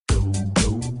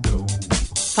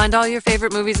Find all your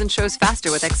favorite movies and shows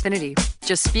faster with Xfinity.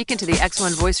 Just speak into the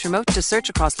X1 voice remote to search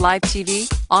across live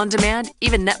TV, on demand,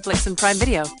 even Netflix and Prime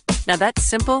Video. Now that's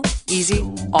simple, easy,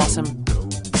 awesome.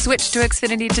 Switch to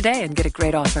Xfinity today and get a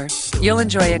great offer. You'll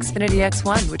enjoy Xfinity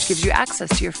X1, which gives you access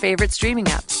to your favorite streaming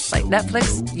apps like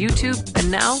Netflix, YouTube,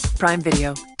 and now Prime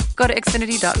Video. Go to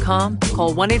Xfinity.com,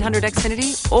 call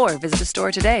 1-800-XFINITY, or visit a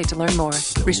store today to learn more.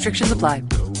 Restrictions apply.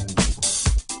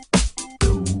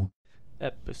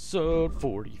 Episode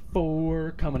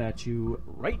 44 coming at you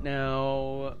right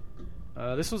now.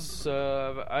 This was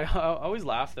I always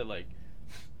laugh that like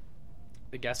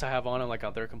the guests I have on, I'm like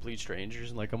they're complete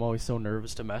strangers, and like I'm always so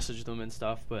nervous to message them and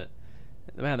stuff. But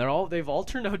man, they've all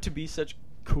turned out to be such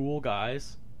cool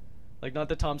guys. Like, not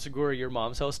the Tom Segura your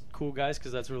mom's house cool guys,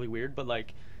 because that's really weird. But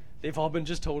like they've all been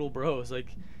just total bros.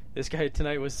 Like this guy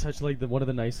tonight was such like one of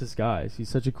the nicest guys. He's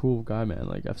such a cool guy, man.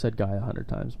 Like I've said guy 100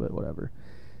 times, but whatever.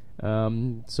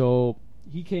 So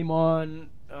he came on.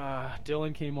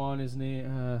 Dylan came on. His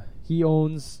name. He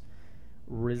owns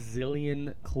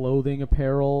Resilient Clothing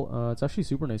Apparel. It's actually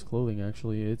super nice clothing.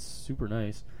 Actually, it's super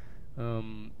nice. I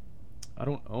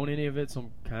don't own any of it, so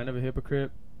I'm kind of a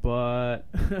hypocrite. But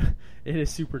it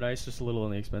is super nice. Just a little on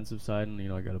the expensive side,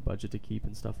 and I got a budget to keep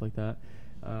and stuff like that.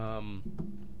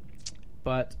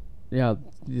 But yeah,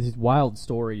 this is wild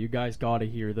story. You guys got to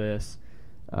hear this.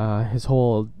 His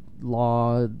whole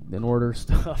law and order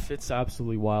stuff, it's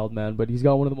absolutely wild, man. But he's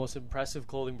got one of the most impressive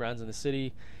clothing brands in the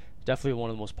city, definitely one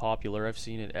of the most popular. I've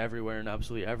seen it everywhere and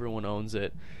absolutely everyone owns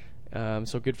it.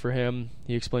 So good for him.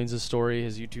 He explains his story,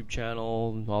 his YouTube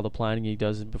channel, and all the planning he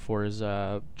does before his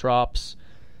drops.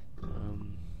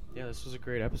 Yeah, this was a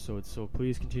great episode, so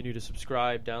please continue to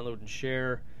subscribe, download, and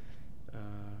share.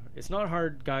 It's not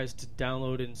hard, guys, to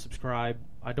download and subscribe.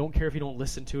 I don't care if you don't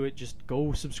listen to it. Just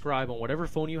go subscribe on whatever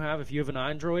phone you have. If you have an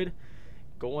Android,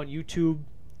 go on YouTube,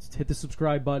 hit the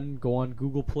subscribe button. Go on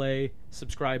Google Play,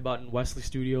 subscribe button, Wesley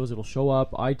Studios. It'll show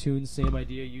up. iTunes, same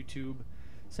idea. YouTube,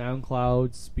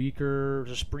 SoundCloud,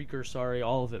 Spreaker,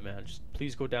 all of it, man. Just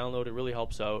please go download. It really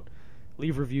helps out.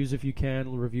 Leave reviews if you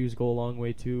can. Reviews go a long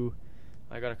way, too.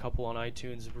 I got a couple on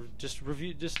iTunes. Just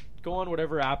go on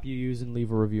whatever app you use and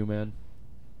leave a review, man.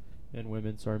 And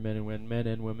women, men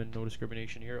and women, no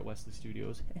discrimination here at Wesley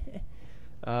Studios.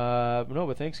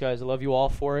 But thanks, guys. I love you all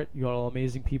for it. You are all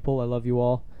amazing people. I love you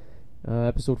all.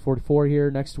 Episode 44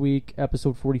 here. Next week,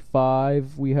 episode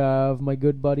 45, we have my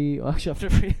good buddy.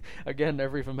 Actually, I've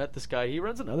never even met this guy. He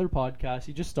runs another podcast.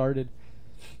 He just started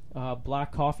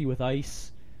Black Coffee with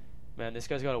Ice. Man, this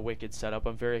guy's got a wicked setup.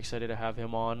 I'm very excited to have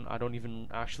him on. I don't even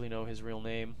actually know his real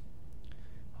name.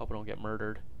 Hope I don't get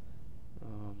murdered.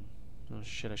 Oh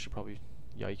shit, I should probably...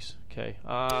 Yikes. Okay.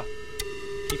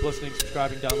 Keep listening,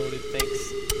 subscribing, downloading.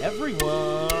 Thanks,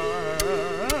 everyone!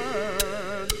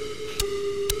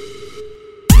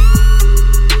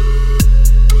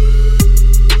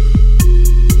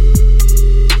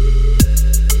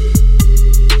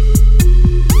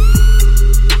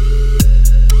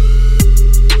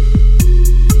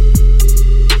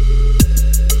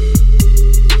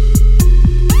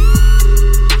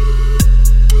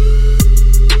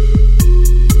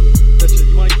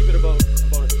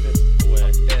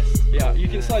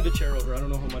 Slide the chair over. I don't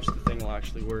know how much the thing will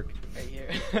actually work. Right here.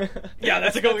 Yeah,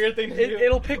 that's like a weird thing to do.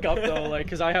 It'll pick up though, like,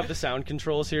 because I have the sound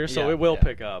controls here, so it will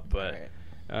pick up. But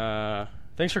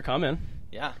thanks for coming.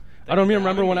 Yeah. I don't even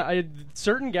remember when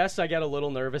certain guests I get a little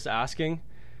nervous asking,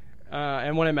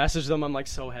 and when I message them, I'm like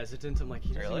so hesitant. I'm like,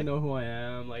 he doesn't even know who I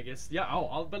am. Like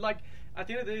but like at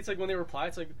the end of the day, it's like when they reply,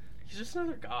 it's like, he's just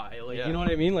another guy. Like, you know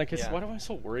what I mean? Like, why am I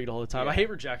so worried all the time? I hate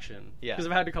rejection. Yeah. Because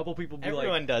I've had a couple people be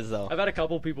Everyone does, though. I've had a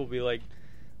couple people be like,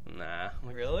 nah. I'm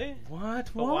like, really? What?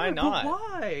 But why not? But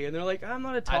why? And they're like, I'm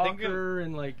not a talker,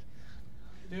 and like...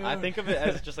 Yeah. I think of it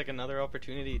as just like another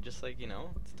opportunity, just like, to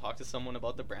talk to someone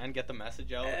about the brand, get the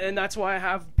message out. And that's why I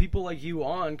have people like you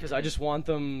on, because I just want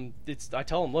them. I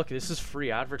tell them, look, this is free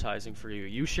advertising for you.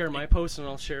 You share my posts, and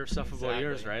I'll share stuff about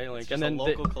yours, right? Like, it's and then a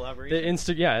local collaboration.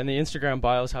 And the Instagram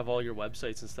bios have all your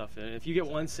websites and stuff in it. If you get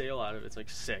one sale out of it, it's like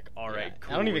sick. All right,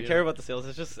 cool. I don't even care about the sales.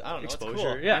 It's just exposure. It's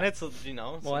cool. Yeah, and it's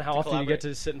Well, and how often you get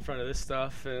to sit in front of this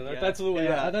stuff, and that's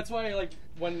why like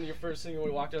when your first thing when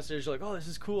we walk downstairs, you're like, oh, this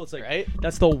is cool. It's like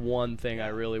that's the one thing I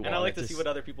really want. And I like to see what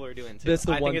other people are doing too. That's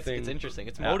the one thing. thing. It's interesting.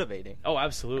 It's motivating. Oh,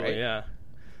 absolutely, yeah.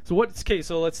 So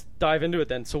so let's dive into it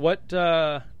then. So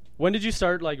when did you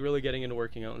start like really getting into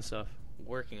working out and stuff?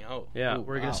 Working out? Yeah,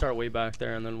 we're gonna start way back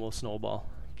there and then we'll snowball.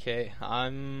 Okay,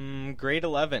 I'm grade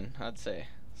 11, I'd say.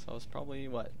 So I was probably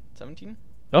 17?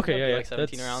 Okay, yeah. Like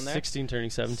 17 That's around there. 16 turning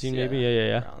 17 maybe.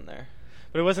 Yeah. Around there.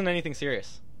 But it wasn't anything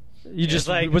serious. You just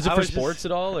was it for sports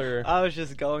at all, or? I was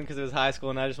just going because it was high school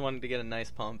and I just wanted to get a nice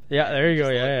pump. Yeah, there you go.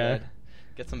 Yeah.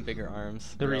 Get some bigger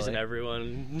arms. The reason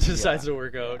everyone decides to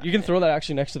work out. Yeah. You can throw that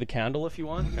actually next to the candle if you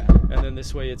want, Okay. and then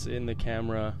this way it's in the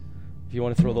camera. If you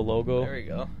want to throw the logo, There you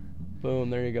go. boom,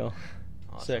 there you go.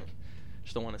 Awesome. Sick.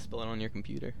 Just don't want to spill it on your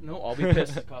computer. No, I'll be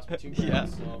pissed. It cost me $2 grand. Yeah.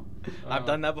 So, I've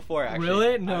done that before, actually.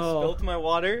 Really? I No. spilled my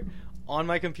water on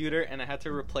my computer, and I had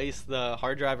to replace the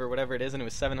hard drive or whatever it is, and it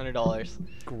was $700.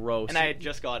 Gross. And I had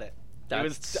just got it. That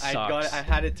I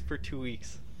had it for 2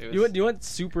 weeks. It was, You went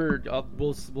super.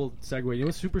 We'll segue. You know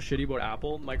what's super shitty about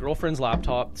Apple? My girlfriend's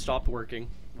laptop stopped working.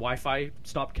 Wi-Fi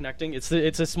stopped connecting. It's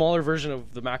a smaller version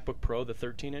of the MacBook Pro, the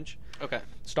 13-inch. Okay.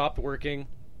 Stopped working.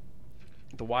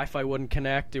 The Wi-Fi wouldn't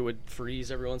connect. It would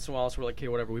freeze every once in a while. So we're like, okay,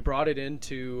 whatever. We brought it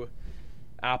into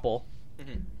Apple.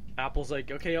 Mm-hmm. Apple's like,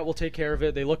 okay, yeah, we'll take care of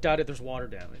it. They looked at it. There's water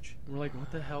damage. And we're like,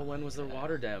 what the hell? When was there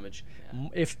water damage?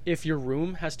 Yeah. If your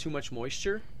room has too much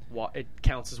moisture, it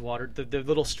counts as water. The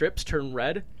little strips turn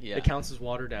red. Yeah. It counts as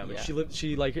water damage. Yeah.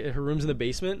 She like her room's in the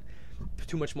basement.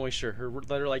 Too much moisture.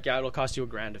 They're like, yeah, it'll cost you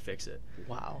 $1,000 to fix it.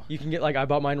 Wow. You can get I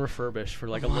bought mine refurbished for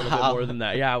like a little bit more than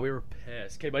that. Yeah, we were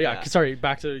pissed. Okay, but yeah, sorry.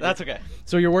 Back to That's okay.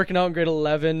 So you're working out in grade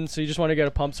 11. So you just want to get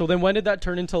a pump. So then when did that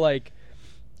turn into like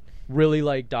really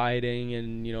like dieting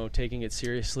and taking it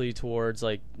seriously towards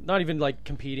like not even like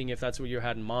competing if that's what you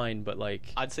had in mind, but like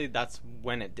I'd say that's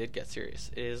when it did get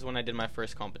serious. Is when I did my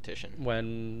first competition.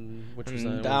 which was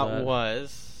And that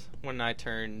was when I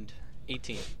turned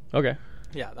 18. Okay.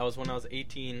 Yeah, that was when I was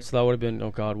 18. So that would have been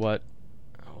what?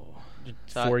 Oh,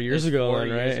 4 years ago, 4 then,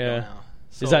 years right? ago Yeah. now.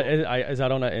 So, Is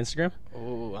that on Instagram?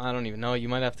 Oh, I don't even know. You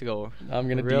might have to go. I'm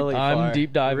gonna really I'm far.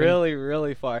 deep diving. Really,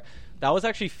 really far. That was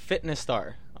actually Fitness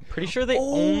Star. I'm pretty sure they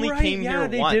only came here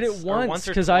they once. did it once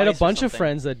because I had a bunch of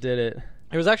friends that did it.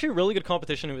 It was actually a really good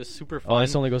competition. It was super fun. Oh,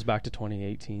 this only goes back to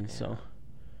 2018, so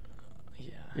Yeah.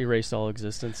 erased all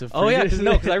existence of. Oh yeah, previous-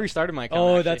 because I restarted my account. Oh,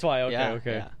 actually. that's why. Okay, Yeah,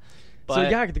 okay. yeah. So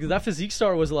But yeah, because that Physique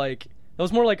Star was like that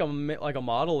was more like a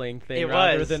modeling thing It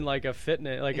rather was. than like a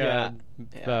fitness Yeah.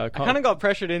 I kind of got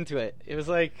pressured into it. It was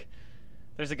like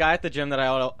there's a guy at the gym that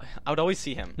I would always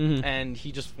see him, Mhm. and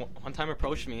he just one time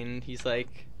approached me and he's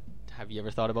like, "Have you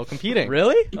ever thought about competing?"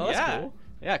 Really? Oh, that's yeah, cool.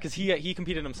 yeah, because he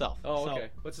competed himself. Oh, So, okay.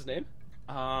 What's his name?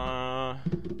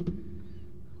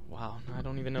 Wow, I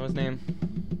don't even know his name.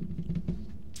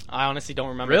 I honestly don't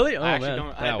remember. Really? Oh I actually man.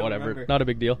 don't. I Yeah, don't whatever. remember. Not a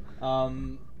big deal.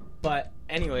 But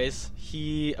anyways,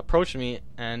 he approached me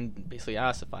and basically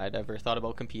asked if I had ever thought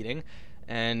about competing,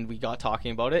 and we got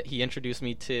talking about it. He introduced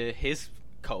me to his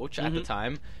coach at the Mhm.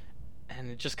 time, and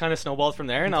it just kind of snowballed from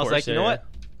there. And Of I was course, like, you know yeah, what?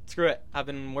 Screw it. I've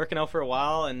been working out for a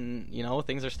while, and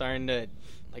things are starting to,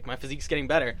 like, my physique's getting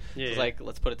better. Yeah, So it's yeah. like,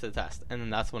 let's put it to the test. And then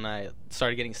that's when I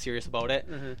started getting serious about it.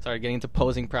 Mhm. Started getting into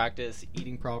posing practice,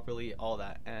 eating properly, all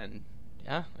that, and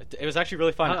yeah, it was actually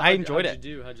really fun. I enjoyed it.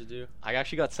 How'd you do? I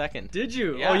actually got second. Did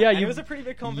you? Yeah, Oh yeah, and you. it was a pretty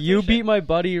big competition. You beat my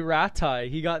buddy Ratai.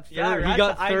 He got third. Yeah, he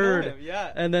got I know third. him,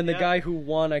 yeah. And then the Yeah. guy who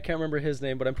won, I can't remember his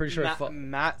name, but I'm pretty sure Matt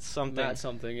something. Matt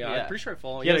something. Yeah, Yeah. I'm pretty sure I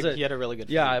follow. He had a really good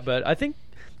Yeah, physique. but I think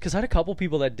because I had a couple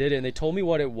people that did it, and they told me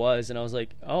what it was, and I was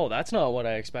like, oh, that's not what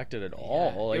I expected at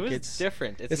all. Yeah, Like it was it's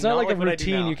different. It's not like a what I do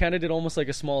routine. now. You kind of did almost like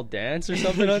a small dance or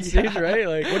something on stage, Yeah. right?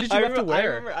 Like, what did you have to I wear?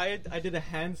 remember I did a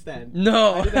handstand.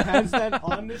 No. I did a handstand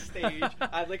on the stage.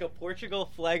 I had like a Portugal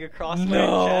flag across my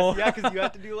No. chest. Yeah, because you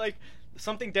had to do like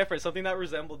something different, something that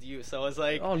resembled you. So I was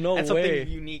like, Oh, no and something way.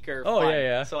 unique or Oh, fun. yeah,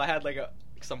 yeah. So I had like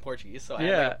some Portuguese. So I Yeah.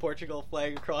 had like a Portugal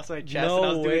flag across my chest, No and I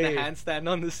was doing way. the handstand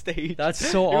on the stage. That's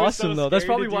so It was awesome, so though. That's scary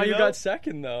probably to why do, you though. got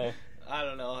second, though. I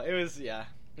don't know. It was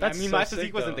That's I mean, so my sick,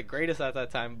 physique wasn't though. the greatest at that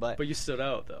time, but But you stood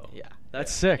out, though. yeah,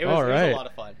 That's yeah. sick. It was, All it right. was a lot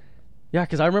of fun. Yeah,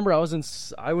 because I remember I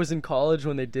was in college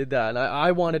when they did that, and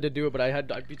I wanted to do it,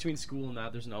 but between school and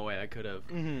that, there's no way I could have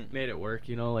Mhm. made it work.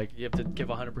 Like you have to give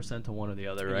 100% to one or the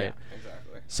other, right? Yeah,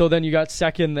 exactly. So then you got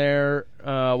second there.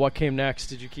 What came next?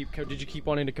 Did you keep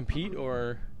wanting to compete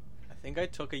or I think I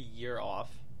took a year off.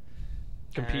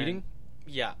 competing? And-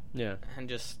 yeah, Yeah. and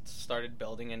just started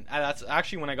building, and that's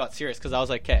actually when I got serious because I was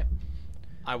like, okay,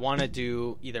 I want to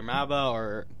do either MABA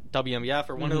or WMBF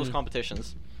or one of those Mhm.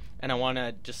 competitions, and I want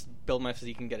to just build my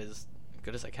physique and get as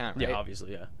good as I can, right? Yeah,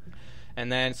 obviously, yeah.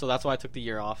 And then so that's why I took the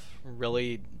year off,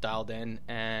 really dialed in,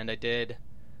 and I did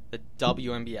the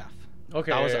WMBF.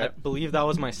 Okay. That was, yeah. I believe that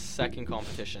was my second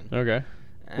competition. Okay.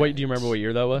 Wait, do you And remember what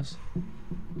year that was?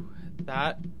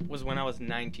 That was when I was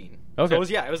 19. Okay. So it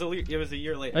was a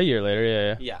year later. A year later,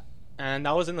 yeah. Yeah. And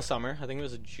that was in the summer. I think it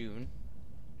was in June.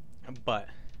 But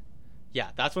yeah,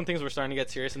 that's when things were starting to get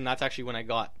serious, and that's actually when I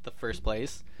got the first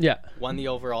place. Yeah. Won the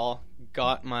overall,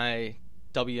 got my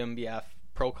WMBF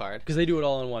pro card. Because they do it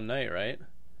all in one night, right?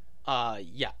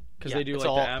 Yeah. Because Yeah, they do it's like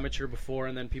all- the amateur before,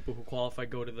 and then people who qualify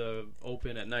go to the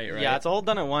open at night, right? Yeah, it's all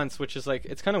done at once, which is like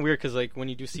it's kind of weird because like when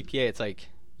you do CPA, it's like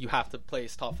you have to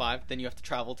place top 5, then you have to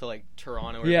travel to like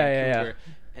Toronto or Vancouver,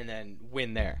 and then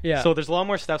win there. Yeah. So there's a lot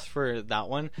more steps for that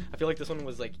one. I feel like this one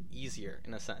was like easier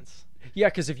in a sense. Yeah,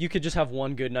 because if you could just have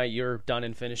one good night, you're done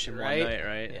and finished in Right? one night,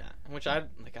 right? Yeah. Which I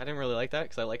didn't really like that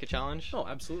because I like a challenge. Oh,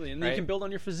 absolutely. And then Right? you can build on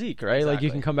your physique, right? Like you Exactly.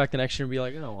 can come back the next year and be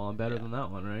like, oh, well, I'm better Yeah. than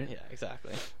that one, right? Yeah,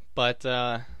 exactly. But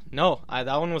no,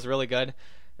 that one was really good,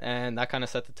 and that kind of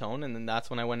set the tone. And then that's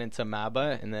when I went into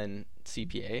MABA and then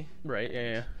CPA. Right.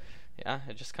 Yeah. Yeah,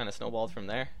 it just kind of snowballed from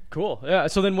there. Cool. Yeah.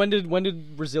 So then, when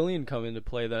did Brazilian come into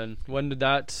play? Then when did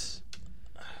that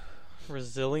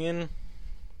Brazilian.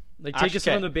 like take us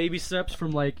Okay. from the baby steps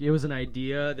from like it was an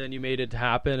idea, then you made it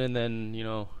happen, and then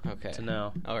Okay. to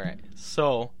now. All right.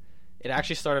 So it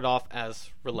actually started off as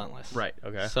Relentless. Right.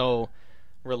 Okay. So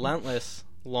Relentless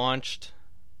launched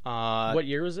What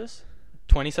year was this?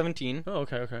 2017. Oh,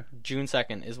 okay. Okay. June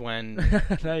 2nd is when.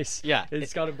 Nice. Yeah.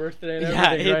 It's got a birthday and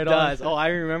Yeah, everything it right does. on. Oh, I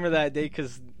remember that day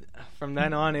because from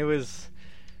then on it was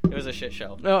a shit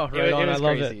show. Oh, right It on. I was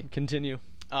love crazy. it. Continue.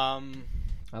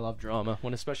 I love drama,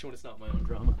 especially when it's not my own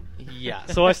drama. Yeah.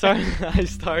 So I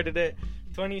started it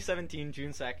 2017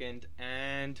 June 2nd,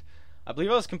 and I believe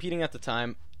I was competing at the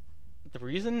time. The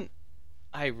reason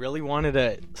I really wanted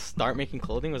to start making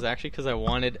clothing was actually because I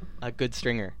wanted a good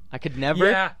stringer. I could never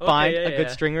Yeah, okay, find yeah, a good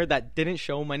yeah. stringer that didn't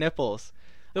show my nipples.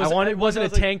 It I wanted it wasn't one a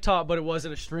that was, like- tank top, but it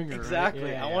wasn't a stringer. right?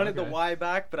 Exactly. Yeah, I yeah, wanted the okay. Y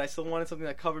back, but I still wanted something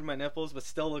that covered my nipples but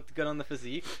still looked good on the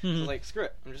physique. So I was like, screw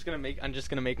it. I'm just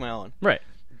gonna make my own. Right.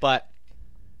 But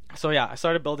so yeah, I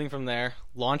started building from there.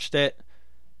 Launched it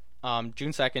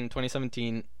June 2nd,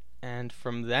 2017, and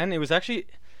from then it was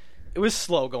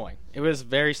slow going. It was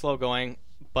very slow going,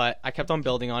 but I kept on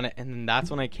building on it, and then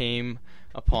that's when I came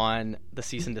upon the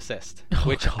cease and desist,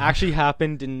 which God. actually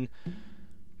happened in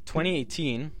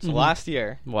 2018, so last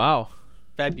year, Wow.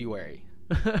 February.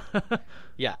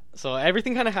 Yeah, so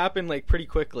everything kind of happened like pretty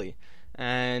quickly,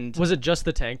 and Was it just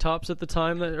the tank tops at the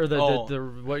time, that, or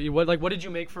Oh. what did you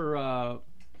make for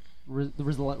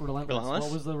Relentless? Relentless?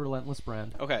 What was the Relentless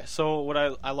brand? okay, so what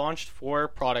I launched 4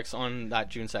 products on that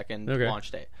June 2nd Okay.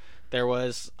 launch date. There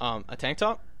was a tank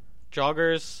top,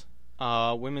 joggers,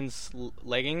 women's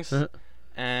leggings, Uh-huh.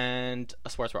 and a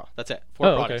sports bra. That's it. 4 Oh,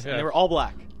 okay, products, yeah. and they were all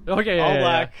black Okay, yeah, All yeah,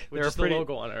 black. yeah. They With were just pretty- the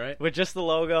logo on it, right? with just the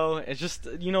logo. It's just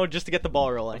just to get the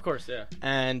ball rolling. Of course, yeah.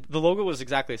 And the logo was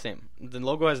exactly the same. The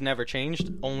logo has never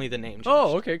changed. Only the name changed.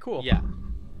 Oh, okay, cool. Yeah.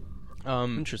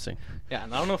 Interesting. Yeah,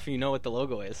 and I don't know if you know what the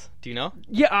logo is. Do you know?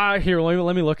 Yeah, here,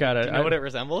 let me look at it. Do you know what it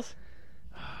resembles?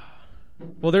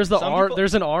 Well, there's the Some R. people-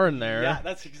 There's an R in there. Yeah,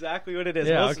 that's exactly what it is.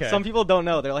 Yeah, okay. Some people don't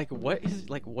know. They're like, what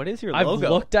is your I've logo?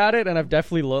 looked at it and I've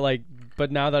definitely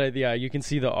but now that you can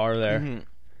see the R there. Mhm.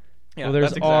 Yeah, Well, there's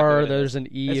that's exactly R. what it There's is. an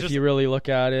E It's if just- you really look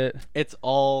at it. It's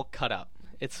all cut up.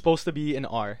 It's supposed to be an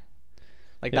R.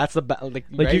 Like Yeah. that's the Like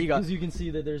right? you, You got. 'cause you can see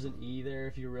that there's an E there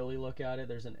if you really look at it.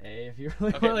 There's an A if you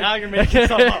really Okay, look. now you're making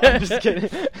something up. I'm just kidding.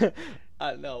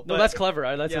 No, No, but- that's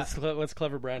clever. That's yeah. that's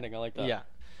clever branding. I like that.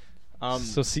 Yeah.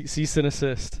 So cease and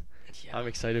assist. Yeah. I'm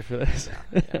excited for this.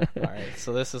 Yeah. All right.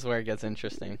 So this is where it gets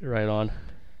interesting. Right on.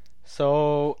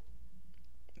 So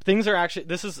things are actually.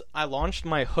 I launched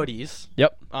my hoodies.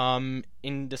 Yep.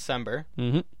 In December.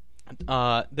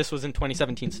 Mm-hmm. This was in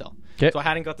 2017 still. 'Kay. So I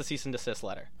hadn't got the cease and desist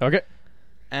letter. Okay.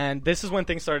 And this is when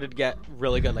things started to get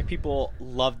really good. Like people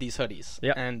love these hoodies.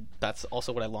 Yeah. And that's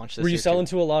also what I launched this Were you year, selling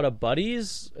too. to a lot of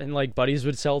buddies, and like buddies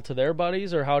would sell to their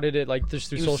buddies, or how did it just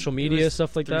through It was- social it media was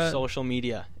stuff like through that? social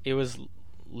media. It was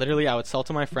literally I would sell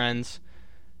to my friends,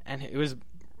 and it was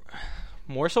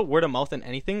more so word of mouth than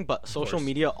anything. But social course.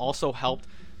 media also helped,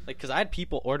 because I had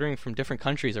people ordering from different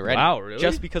countries already. Wow, really?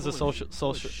 Just because of Holy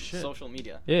social shit. social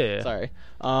media. Yeah. Sorry.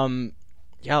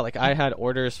 Yeah, like I had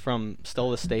orders from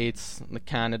still the States,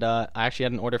 Canada. I actually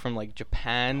had an order from like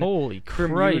Japan, Holy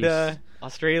Bermuda, Christ.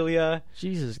 Australia.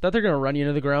 Jesus, thought they're gonna run you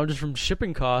into the ground just from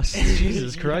shipping costs.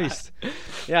 Jesus Yeah. Christ.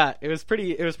 Yeah, it was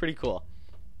pretty cool.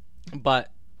 But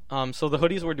so the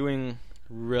hoodies were doing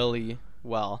really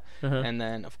well. Uh-huh. And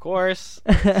then of course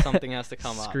something has to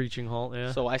come up. Screeching halt.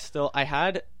 Yeah. So I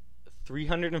had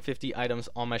 350 items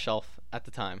on my shelf at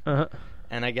the time. Uh-huh.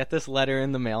 And I get this letter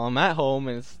in the mail. I'm at home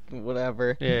and it's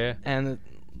whatever. Yeah. And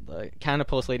the Canada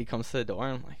Post lady comes to the door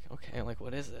and I'm like, okay, like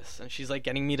what is this? And she's like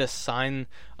getting me to sign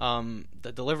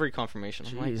the delivery confirmation.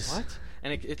 I'm Jeez. like, what?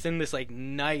 And it's in this like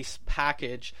nice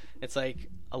package. It's like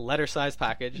a letter size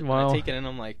package. Wow. And I take it and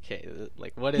I'm like, okay,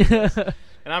 like what is this?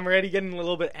 And I'm already getting a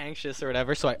little bit anxious or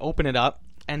whatever. So I open it up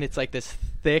and it's like this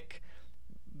thick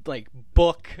like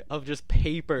book of just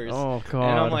papers. Oh god.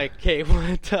 And I'm like, okay,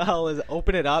 what the hell is it?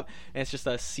 Open it up, and it's just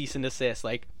a cease and desist,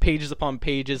 like pages upon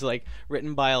pages, like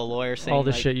written by a lawyer saying all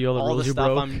the like, shit you, all the rules you stuff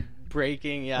broke. I'm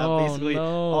breaking. Yeah, Oh, basically no.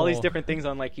 all these different things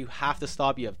on like you have to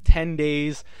stop. You have 10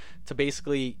 days to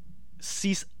basically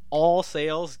cease all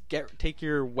sales. Take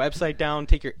your website down,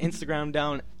 take your Instagram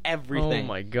down, everything. Oh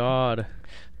my god.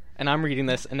 And I'm reading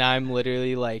this, and I'm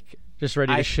literally like, Just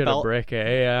ready to I shit felt- a brick,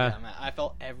 eh? Yeah. man, I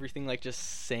felt everything like just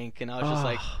sink, and I was just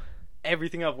like,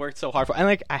 everything I've worked so hard for, and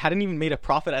like I hadn't even made a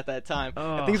profit at that time.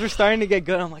 And things were starting to get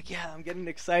good. I'm like, yeah, I'm getting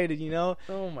excited, you know.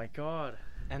 Oh my god.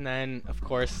 And then of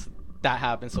course that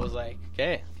happened, so I was like,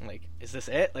 okay, like, is this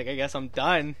it? Like, I guess I'm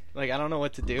done. Like, I don't know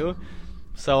what to do.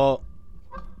 So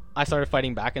I started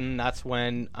fighting back, and that's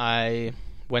when I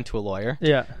went to a lawyer.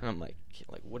 Yeah. And I'm like,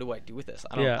 what do I do with this?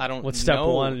 Yeah. I don't What's step know.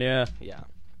 one? Yeah. Yeah.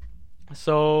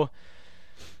 So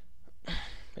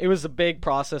it was a big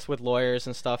process with lawyers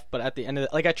and stuff, but at the end of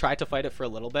it, like, I tried to fight it for a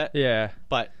little bit, Yeah.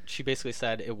 but she basically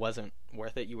said it wasn't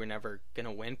worth it. You were never going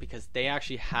to win, because they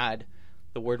actually had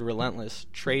the word relentless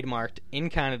trademarked in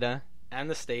Canada and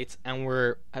the States, and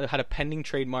had a pending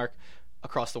trademark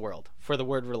across the world for the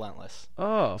word relentless.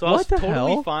 Oh, So I what was the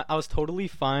totally hell? fine. I was totally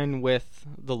fine with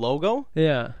the logo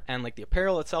Yeah. and like the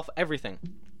apparel itself, everything.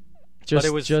 Just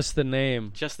it was- just the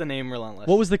name. Just the name relentless.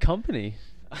 What was the company?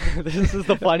 This is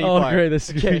the funny Oh, part. great. This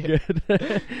is Okay.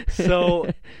 good. So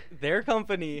their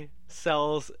company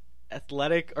sells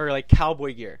athletic or like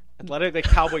cowboy gear. Athletic, like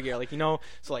cowboy gear, like, you know,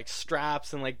 so like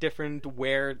straps and like different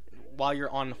wear while you're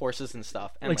on horses and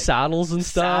stuff. And like saddles and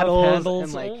stuff, saddles handles.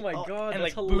 and like, oh my god, and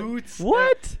that's like hilarious. boots.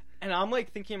 What? And I'm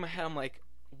like thinking in my head, I'm like,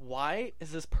 why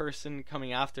is this person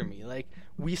coming after me? Like,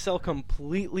 we sell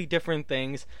completely different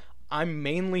things. I'm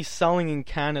mainly selling in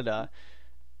Canada.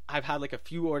 I've had like a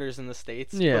few orders in the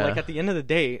States. Yeah. But like at the end of the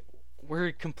day,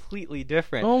 we're completely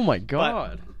different. Oh my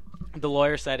god. The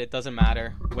lawyer said it doesn't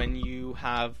matter when you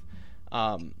have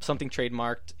something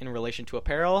trademarked in relation to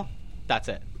apparel. That's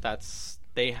it.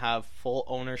 They have full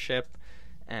ownership,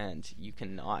 and you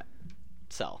cannot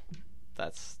sell.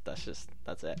 That's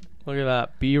it. Look at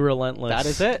that. Be relentless. That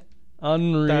is it.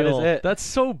 Unreal. That is it. That's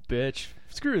so bitch.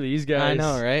 Screw these guys. I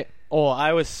know, right? Oh,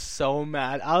 I was so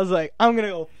mad. I was like, I'm gonna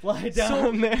go fly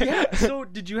down there. Yeah. So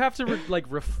did you have to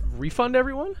refund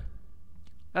everyone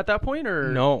at that point,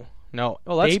 or No. Oh,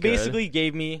 that's they good. basically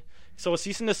gave me a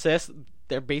cease and desist.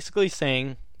 They're basically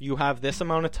saying you have this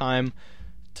amount of time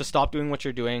to stop doing what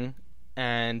you're doing,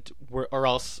 and or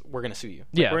else we're gonna sue you. Like,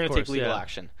 Yeah, we're of gonna take course, legal yeah.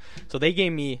 action. So they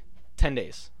gave me 10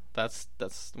 days. That's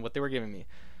what they were giving me.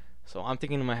 So I'm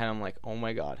thinking in my head, I'm like, oh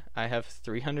my god, I have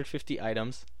 350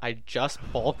 items. I just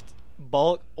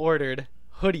bulk ordered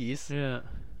hoodies, Yeah.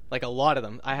 like a lot of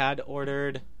them. I had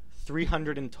ordered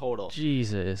 300 in total.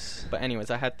 Jesus. But anyways,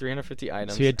 I had 350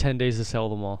 items. So you had 10 days to sell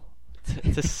them all.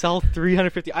 to sell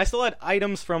 350. I still had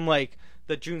items from like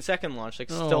the June 2nd launch, like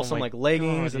Oh still some my like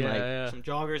leggings God, and yeah, like yeah. some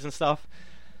joggers and stuff.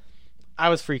 I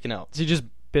was freaking out. So you just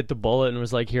bit the bullet and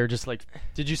was like, here, just like,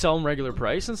 did you sell them regular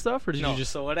price and stuff, or did No, you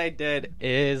just? so what I did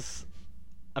is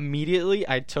immediately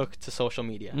I took to social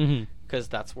media, Mhm. because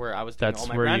that's where I was doing That's all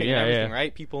my where you- branding yeah, and everything, yeah.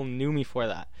 right? People knew me for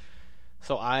that.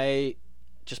 So I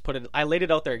just I laid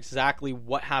it out there exactly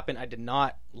what happened. I did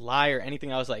not lie or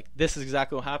anything. I was like, this is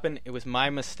exactly what happened. It was my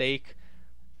mistake.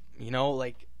 You know,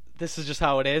 like, this is just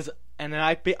how it is. And then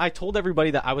I told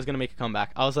everybody that I was going to make a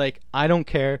comeback. I was like, I don't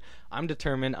care. I'm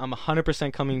determined. I'm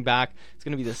 100% coming back. It's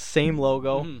going to be the same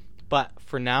logo. Mhm. But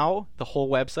for now, the whole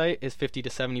website is 50 to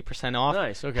 70% off.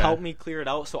 Nice, okay. Help me clear it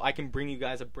out so I can bring you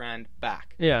guys a brand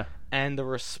back. Yeah. And the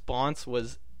response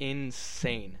was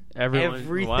insane. Everyone-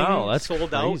 Everything wow, that's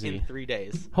sold out crazy. in 3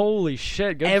 days. Holy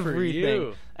shit! Good Everything. for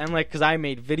you. And like, because I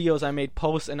made videos, I made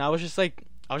posts, and I was just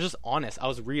honest. I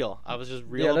was real. I was just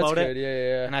real Yeah, that's about good. it.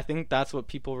 Yeah. And I think that's what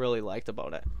people really liked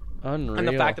about it. Unreal. And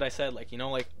the fact that I said, like, you know,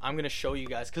 like, I'm going to show you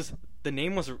guys, because the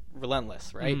name was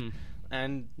Relentless, right? Mhm.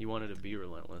 And you wanted to be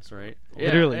relentless, right?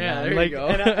 literally, yeah. man. There Like, you go.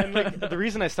 and like, the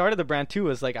reason I started the brand too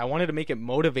is like I wanted to make it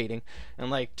motivating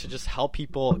and like to just help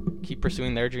people keep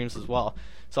pursuing their dreams as well.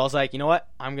 So I was like, you know what?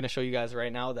 I'm gonna show you guys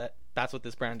right now that that's what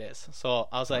this brand is. So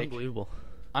I was like, Unbelievable.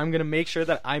 I'm gonna make sure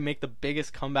that I make the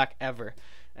biggest comeback ever,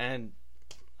 and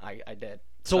I did.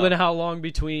 So then, how long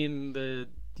between the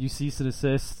you cease and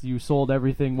desist, you sold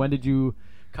everything? When did you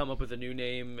come up with a new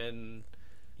name, and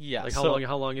Yeah, like so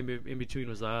how long in between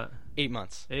was that? 8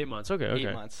 months. 8 months. Okay.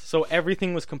 8 months. So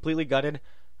everything was completely gutted.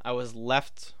 I was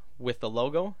left with the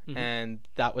logo, Mhm. and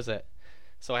that was it.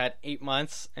 So I had 8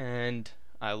 months, and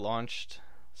I launched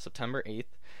September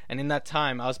 8th. And in that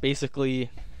time, I was basically,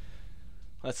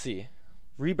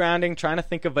 rebranding, trying to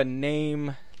think of a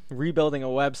name, rebuilding a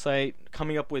website,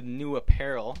 coming up with new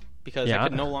apparel because Yeah. I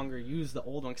could no longer use the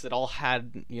old one because it all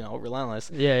had, Relentless.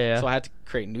 Yeah. So I had to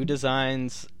create new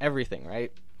designs, everything,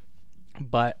 right?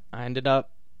 But I ended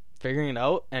up figuring it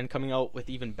out and coming out with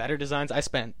even better designs. I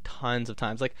spent tons of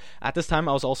times. Like, at this time,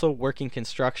 I was also working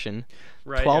construction,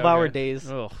 12-hour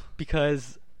days,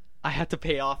 because I had to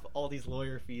pay off all these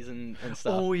lawyer fees and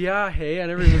stuff. Oh yeah, hey, I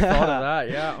never even thought of that.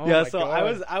 Yeah. Oh yeah, my so God.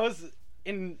 I was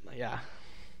in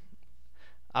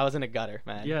I was in a gutter,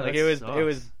 man. Yeah, like that it was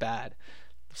sucks. bad.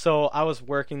 So I was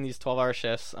working these 12-hour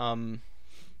shifts, and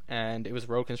it was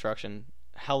road construction,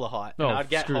 hella hot. Oh, and I'd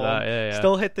get screw home, that. Yeah.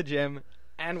 still hit the gym,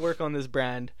 and work on this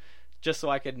brand, just so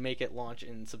I could make it launch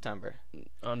in September.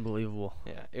 Unbelievable.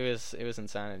 Yeah, it was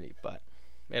insanity, but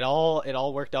it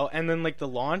all worked out. And then like the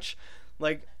launch,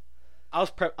 like I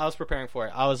was preparing for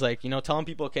it. I was like, telling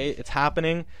people, okay, it's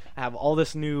happening. I have all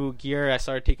this new gear. I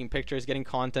started taking pictures, getting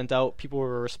content out. People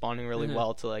were responding really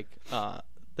well to like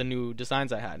the new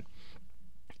designs I had.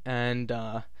 And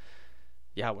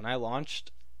when I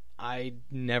launched, I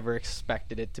never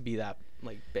expected it to be that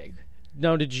like big.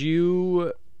 Now, did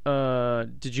you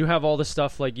have all the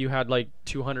stuff, like you had like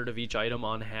 200 of each item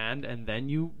on hand and then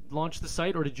you launched the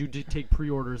site, or did you take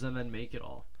pre-orders and then make it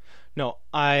all? No,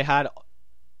 I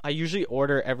usually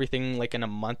order everything like in a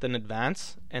month in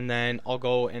advance, and then I'll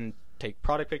go and take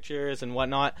product pictures and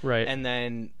whatnot, Right. and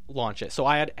then launch it. So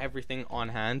I had everything on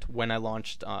hand when I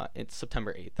launched. It's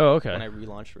September 8th. Oh, okay. When I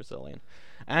relaunched Resilient,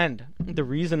 and the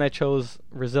reason I chose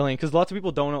Resilient, because lots of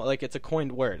people don't know, like it's a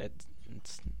coined word. It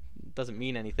doesn't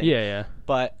mean anything. Yeah.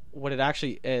 But what it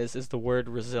actually is the word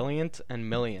resilient and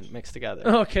million mixed together.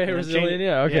 Okay, And resilient.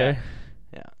 Yeah, okay.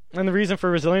 Yeah. And the reason for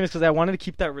resilient is because I wanted to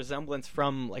keep that resemblance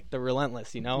from like the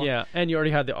relentless, Yeah, and you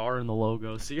already had the R in the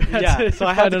logo, so you had to so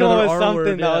I had find to go another with R something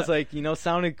word, that was like,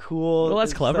 sounded cool. Well,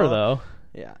 that's and clever stuff. though.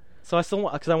 Yeah. So I still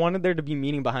because I wanted there to be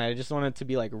meaning behind it. I just wanted it to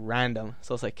be like random.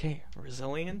 So I was like, hey,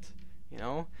 resilient,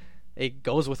 it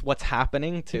goes with what's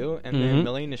happening too. And then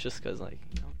million is just because like,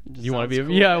 You want to be?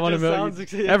 cool. Yeah, I It want to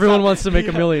just be. sounds- Everyone wants to make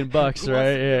 $1 million, Who wants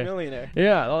right? to be a Yeah. millionaire.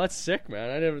 Yeah, well, that's sick,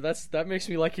 man. That makes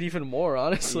me like it even more,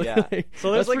 honestly. Yeah.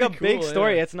 So there's That's like a pretty big cool,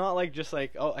 story. yeah. It's not like just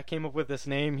like, oh, I came up with this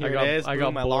name. Here got- it is. I got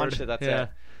Boom, I launched bored. it. That's Yeah. it.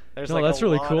 There's No, like that's a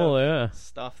really lot cool. of Yeah.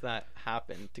 stuff that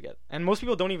happened to get, and most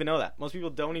people don't even know that. Most people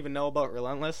don't even know about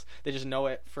Relentless. They just know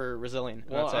it for Resilient.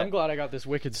 Well, That's I'm it. glad I got this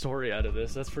wicked story out of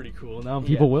this. That's pretty cool. Now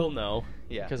people will know.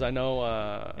 Yeah. Because I know.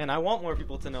 And I want more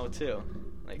people to know too.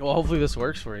 Like, Well, hopefully this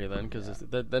works for you then, because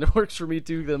then it works for me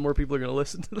too. Then more people are gonna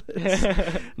listen to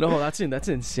this. No, that's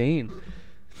insane.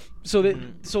 So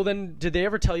then, did they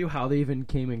ever tell you how they even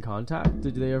came in contact?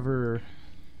 Did they ever?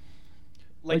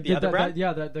 like the did other brand.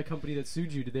 the company that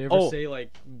sued you. Did they ever Oh. say like,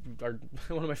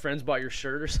 one of my friends bought your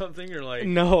shirt or something, or like?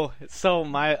 No. So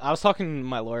I was talking to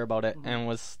my lawyer about it and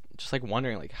was just like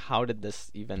wondering like how did this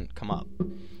even come up?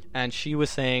 And she was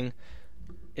saying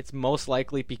it's most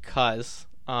likely because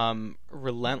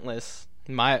Relentless,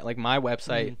 my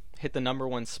website hit the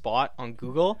 #1 spot on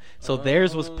Google, so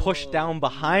theirs was pushed down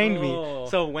behind me.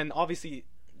 So when obviously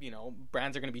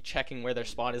brands are going to be checking where their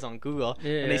spot is on Google,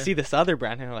 and they see this other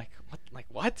brand, and they're like, "What? Like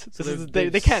what? So This is,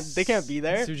 they can't be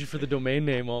there." Sued you for the domain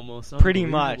name almost. Pretty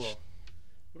much. Unbelievable.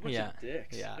 What a bunch Yeah. of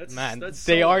dicks. Yeah, That's, man, that's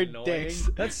they so are annoying. dicks.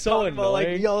 That's so Talking about,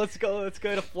 annoying. like, yo, let's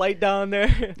get a flight down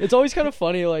there. It's always kind of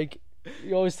funny, like,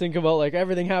 you always think about, like,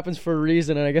 everything happens for a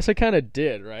reason, and I guess I kind of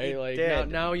did, right? It Like,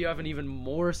 did. Now you have an even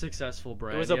more successful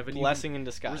brand. It was You a have an blessing in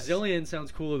disguise. Resilient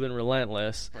sounds cooler than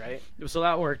Relentless. Right? So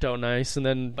that worked out nice, and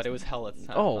then... But it was hell at the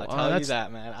time. Oh, I'll tell you that's-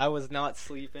 that, man. I was not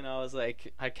sleeping. I was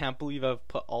like, I can't believe I've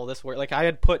put all this work. Like, I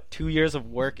had put 2 years of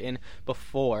work in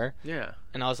before, Yeah.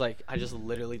 and I was like, I just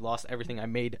literally lost everything. I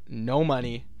made no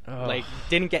money. Ugh. Like,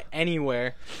 didn't get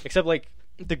anywhere. Except, like,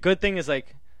 the good thing is,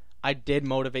 like, I did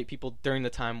motivate people during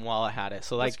the time while I had it.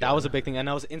 So, like, That's that good. was a big thing. And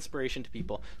that was inspiration to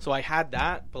people. So I had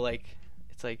that, but, like,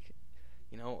 it's like,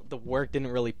 the work didn't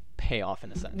really pay off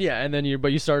in a sense. Yeah, and then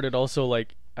you started also,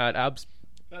 like, at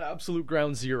absolute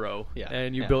ground zero. Yeah,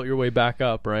 And you yeah. built your way back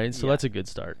up, right? So Yeah. that's a good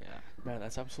start. Yeah. Man,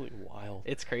 that's absolutely wild.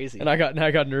 It's crazy. And I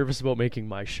got nervous about making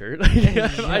my shirt.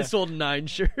 I sold 9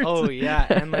 shirts. Oh yeah,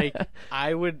 and like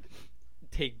I would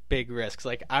take big risks.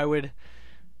 Like I would,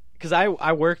 because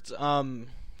I worked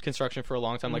construction for a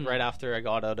long time. Like right after I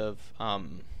got out of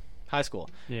high school,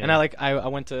 Yeah. and I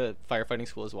went to firefighting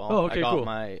school as well. Oh, okay, I got cool.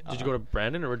 my Did you go to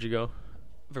Brandon or where'd you go?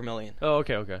 Vermilion? Oh,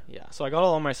 okay. Yeah, so I got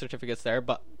all my certificates there.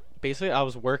 But basically, I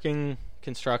was working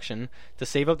construction to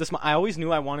save up this money. I always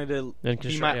knew I wanted to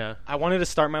yeah. I wanted to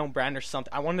start my own brand or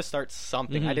something. I wanted to start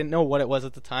something. Mhm. I didn't know what it was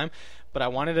at the time, but I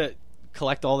wanted to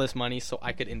collect all this money so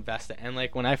I could invest it. And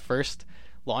like when I first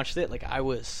launched it, like I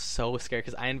was so scared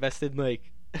because I invested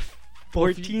like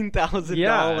 $14,000.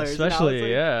 Yeah,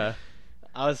 especially I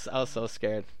was so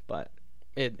scared, but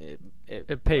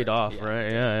it paid worked. off, Yeah, right? it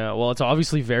did. Yeah. Well, it's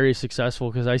obviously very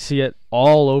successful because I see it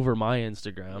all over my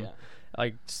Instagram. Yeah.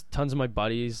 Like tons of my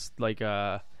buddies, like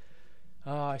I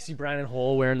see Brandon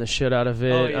Hole wearing the shit out of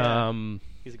it. Oh, yeah.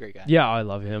 He's a great guy. Yeah, I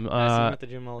love him. I see him at the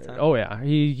gym all the time. Oh yeah,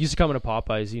 he used to come into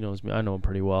Popeyes. He knows me. I know him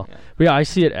pretty well. Yeah. But yeah, I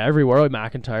see it everywhere. Oh,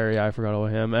 McIntyre. Yeah, I forgot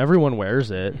about him. Everyone wears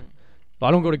it. But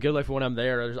I don't go to Good Life when I'm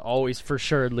there. There's always for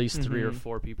sure at least 3 or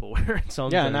 4 people wearing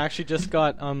something. Yeah, and I actually just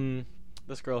got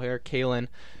this girl here, Kaylin.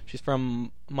 She's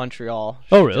from Montreal.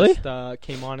 Oh, really? Just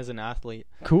came on as an athlete.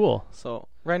 Cool. So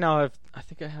right now I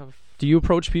think I have. Do you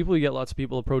approach people? You get lots of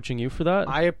people approaching you for that?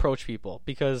 I approach people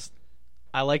because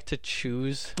I like to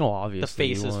choose obviously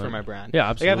the faces for my brand. Yeah,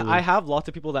 absolutely. Like I have lots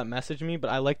of people that message me, but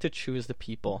I like to choose the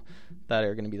people that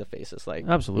are going to be the faces. Like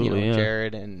absolutely, yeah.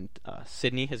 Jared and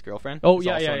Sydney, his girlfriend. Oh is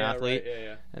yeah, also yeah, an yeah, athlete. right,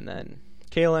 yeah. And then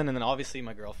Kaylin, and then obviously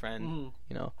my girlfriend.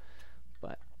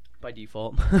 But by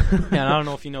default. and I don't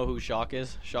know if you know who Jacques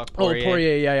is. Jacques Poirier. Oh,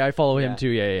 Poirier, yeah, I follow him Yeah. too.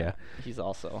 Yeah. He's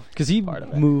also Because he part of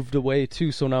it. moved away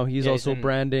too, so now he's Yeah, also he's in-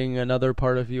 branding another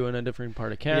part of you in a different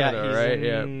part of Canada, he's right?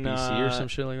 in, BC or some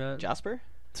shit like that. Jasper.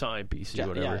 Sorry, BC,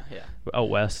 whatever. Yeah. Out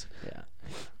west. Yeah.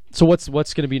 So what's going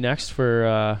to be next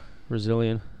for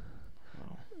Resilient?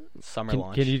 Summer Can-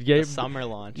 launch. can you get- The summer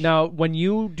launch? Now, when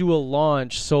you do a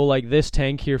launch, so like this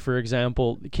tank here, for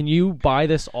example, can you buy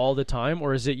this all the time,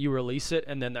 or is it you release it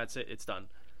and then that's it? It's done.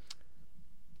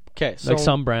 Okay, so Like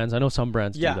some brands, I know some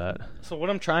brands yeah. do that. So what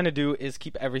I'm trying to do is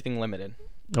keep everything limited.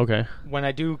 Okay. When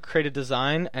I do create a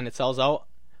design and it sells out,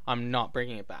 I'm not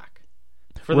bringing it back.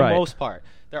 For the Right. most part,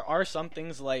 there are some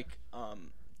things like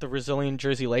the Resilient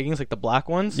jersey leggings, like the black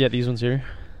ones. Yeah, these ones here.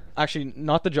 Actually,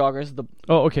 not the joggers. The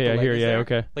Oh, okay. the I hear. leggings Yeah. there.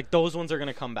 Okay. Like those ones are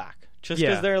gonna come back just Yeah.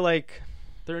 because they're like.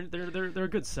 They're a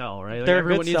good sell, right? Like They're a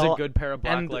everyone good needs sell, a good pair of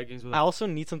black and leggings. With I also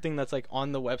need something that's like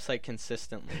on the website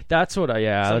consistently. That's what I.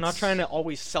 Yeah. So I'm not that's- trying to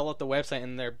always sell out the website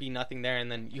and there be nothing there,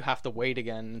 and then you have to wait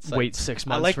again. It's like, wait 6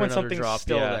 months. I like for when another something's drop.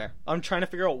 still yeah. there. I'm trying to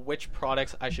figure out which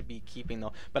products I should be keeping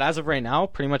though. But as of right now,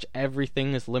 pretty much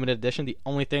everything is limited edition. The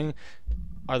only thing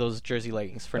are those jersey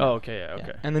leggings for now. Oh, okay. Yeah.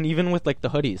 Okay. And then even with like the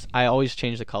hoodies, I always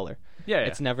change the color. Yeah.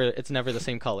 It's never the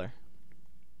same color.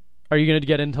 Are you gonna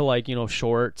get into like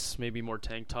shorts, maybe more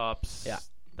tank tops? Yeah.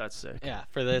 That's sick. Yeah,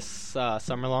 for this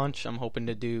summer launch, I'm hoping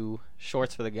to do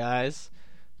shorts for the guys,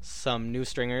 some new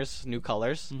stringers, new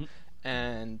colors,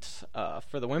 and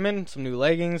for the women, some new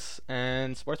leggings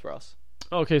and sports bras.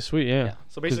 Okay. Sweet. Yeah. Yeah,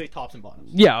 so basically tops and bottoms.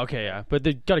 Yeah. Okay. Yeah. But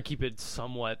they gotta keep it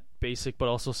somewhat basic, but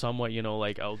also somewhat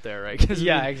like out there, right? 'Cause,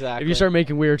 Yeah, exactly. If you start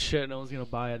making weird shit, no one's gonna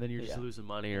buy it. Then you're just Yeah. losing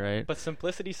money, right? But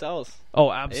simplicity sells. Oh,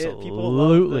 People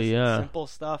love absolutely. this Yeah. simple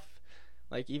stuff.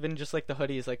 Like even just like the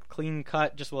hoodies, like clean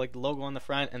cut, just with like the logo on the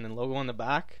front and then logo on the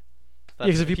back. Yeah,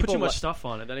 because if you put people too much lo- stuff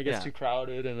on it, then it gets Yeah. too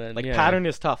crowded, and then like yeah. pattern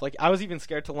is tough. Like I was even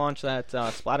scared to launch that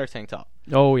splatter tank top.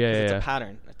 Oh yeah, 'Cause yeah. it's yeah. a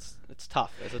pattern. It's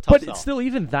tough. It's a tough But sell. it's still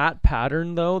even that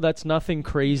pattern though. That's nothing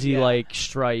crazy Yeah. like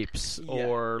stripes Yeah.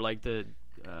 or like the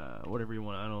whatever you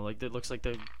want. I don't know. Like it looks like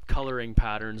the coloring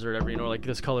patterns or whatever. Like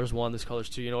this color's 1, this color's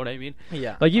 2. You know what I mean?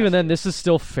 Yeah. Like even then, this is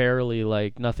still fairly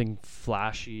like nothing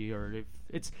flashy or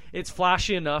it's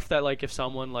flashy enough that like if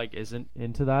someone like isn't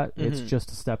into that, it's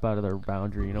just a step out of their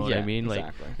boundary. You know what I Yeah, mean?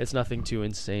 exactly. Like it's nothing too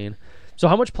insane. So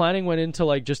how much planning went into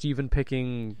like just even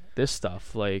picking this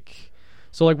stuff? Like,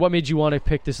 so like what made you want to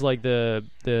pick this like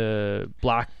the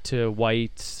black to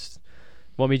white?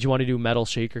 What made you want to do metal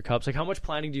shaker cups? Like how much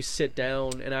planning do you sit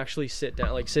down and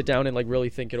like really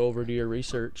think it over, do your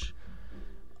research?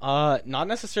 Not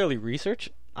necessarily research.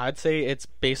 I'd say it's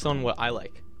based on what I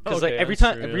like. Because Okay, like every that's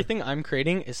time, true, yeah. everything I'm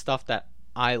creating is stuff that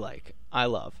I like, I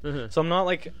love. Mhm. So I'm not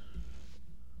like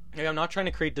I'm not trying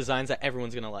to create designs that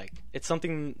everyone's gonna like. It's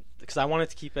something because I wanted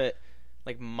to keep it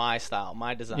like my style,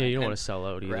 my design. Yeah, you don't And- want to sell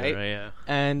out either, right? right? Yeah.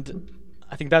 And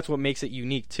I think that's what makes it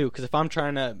unique too. Because if I'm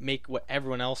trying to make what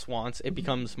everyone else wants, it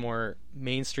becomes more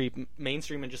mainstream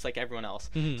and just like everyone else.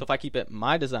 Mhm. So if I keep it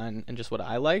my design and just what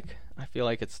I like, I feel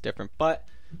like it's different. But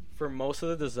for most of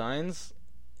the designs,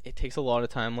 it takes a lot of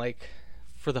time. Like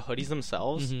for the hoodies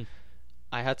themselves, Mhm.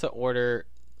 I had to order,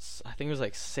 I think it was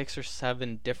like 6 or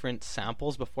 7 different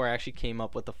samples before I actually came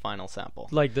up with the final sample.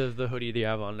 Like the hoodie that you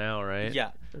have on now, right?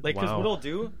 Yeah, like because Wow. what I'll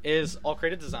do is I'll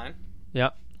create a design. Yeah.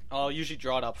 I'll usually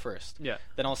draw it up first. Yeah.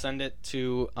 Then I'll send it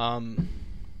to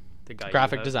The guy you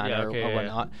graphic have- designer yeah, okay, or yeah,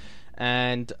 whatnot,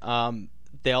 and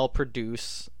they'll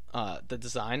produce the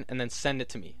design and then send it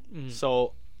to me.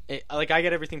 So like I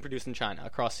get everything produced in China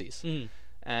across seas. Mhm.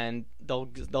 And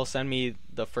they'll send me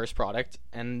the first product,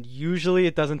 and usually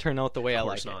it doesn't turn out the way I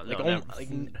like course not. it.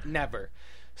 Like, No, never. Never.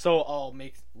 So I'll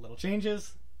make little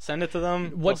changes, Send it to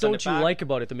them. What they'll don't send you it back. like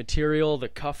about it? The material, the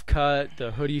cuff cut, the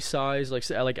hoodie size, like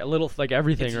a little, like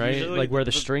everything, It's right? usually Like where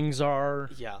the the- strings are.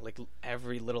 Yeah, like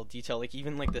every little detail, like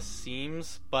even like the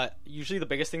seams. But usually the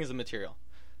biggest thing is the material.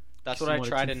 That's what I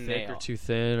try to too thick nail. or too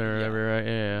thin or Yeah. whatever, right?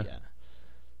 Yeah. Yeah.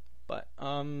 But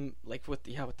like with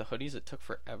the hoodies, it took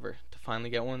forever to finally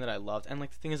get one that I loved. And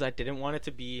like the thing is, I didn't want it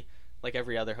to be like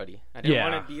every other hoodie. I didn't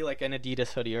want it to be like an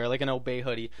Adidas hoodie or like an Obey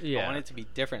hoodie. Yeah. I wanted it to be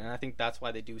different, and I think that's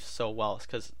why they do so well. Is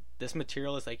because this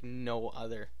material is like no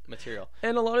other material.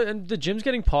 And and the gym's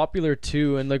getting popular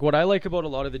too. And like what I like about a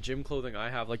lot of the gym clothing I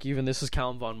have, like even this is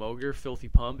Callum Von Moger, Filthy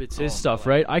Pump. It's his stuff,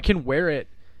 right? I can wear it.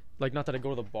 Like, not that I go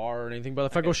to the bar or anything, but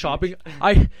if I go shopping,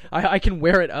 I can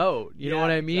wear it out. You know what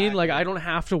I mean? exactly. Like, I don't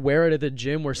have to wear it at the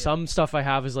gym where some stuff I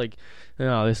have is like,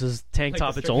 no, this is tank Like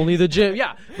top. the It's only the gym.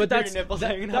 Yeah, but Your that's nipples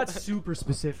hanging out. that's super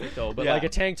specific though. But Yeah. like a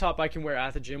tank top I can wear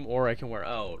at the gym or I can wear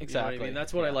out. Exactly. You know what I mean?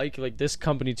 That's what I Yeah. like this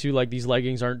company too. Like, these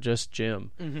leggings aren't just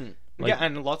gym. Mm-hmm. Like- Yeah,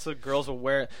 and lots of girls will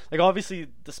wear it. Like, obviously,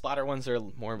 the splatter ones are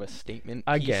more of a statement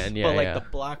piece. Again, yeah, But, like, yeah. the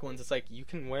black ones, it's like, you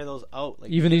can wear those out. Like,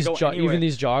 Even you these can go anywhere. even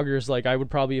these joggers, like I would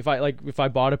probably if I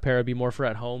bought a pair, it'd be more for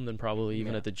at home than probably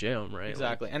even Yeah. at the gym, right? Like,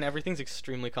 Exactly. And everything's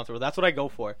extremely comfortable. That's what I go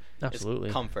for. is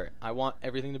Absolutely. comfort. I want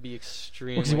everything to be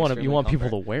extremely because you want extremely people to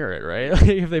comfort. wear it, right? Like,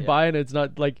 if they Yeah. buy it, it's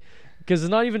not like because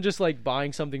it's not even just like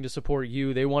buying something to support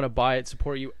you. They want to buy it,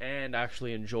 support you, and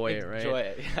actually enjoy it, right? Enjoy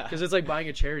it, yeah. Because it's like buying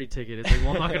a charity ticket. It's like,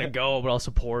 well, I'm not gonna go, but I'll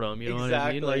support them. You know what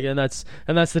I mean? Like, Exactly.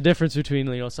 and that's the difference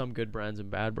between some good brands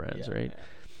and bad brands, Yeah, right? yeah.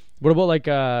 What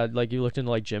about like you looked into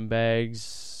like gym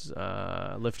bags,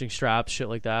 lifting straps, shit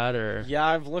like that, or Yeah,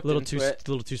 I've looked a little into too it.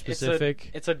 little too specific?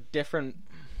 It's a different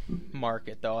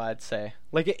market, though, I'd say.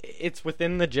 Like, it's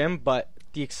within the gym, but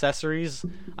the accessories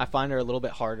I find are a little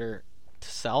bit harder to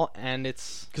sell, and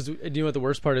it's... Because you know what the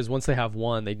worst part is? Once they have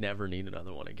one, they never need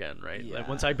another one again, right? Like Yeah.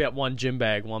 once I get one gym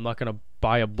bag, well, I'm not gonna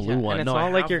buy a blue one. And it's No, I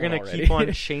not like have you're one gonna already. keep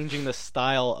on changing the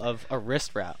style of a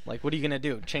wrist wrap. Like, what are you gonna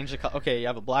do? Change the color? Okay, you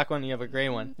have a black one, you have a gray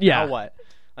one. Yeah. Now what?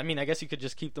 I mean, I guess you could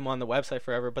just keep them on the website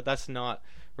forever, but that's not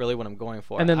really what I'm going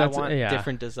for. And then I that's- want yeah.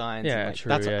 different designs. Yeah, and like, true,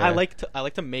 That's yeah, I yeah.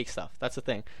 like to make stuff. That's the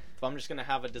thing. If I'm just gonna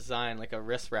have a design like a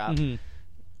wrist wrap, Mhm.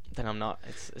 then I'm not.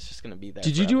 It's just gonna be there.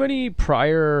 Did you do forever. any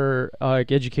prior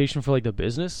like education for like the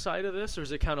business side of this, or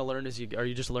is it kind of learn as you? Are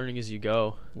you just learning as you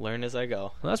go? Learn as I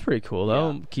go. Well, that's pretty cool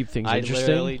though. Yeah. Keep things I interesting.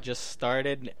 literally just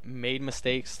started, made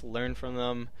mistakes, learned from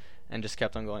them, and just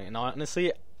kept on going. And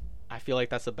honestly, I feel like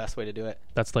that's the best way to do it.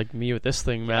 That's like me with this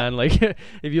thing, man. Like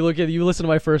if you listen to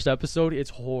my first episode, it's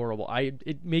horrible.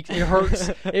 It hurts.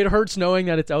 It hurts knowing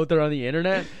that it's out there on the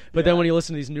internet. But then Yeah. when you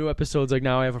listen to these new episodes, like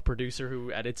now I have a producer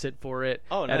who edits it for it.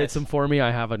 Oh, Edits nice. them for me.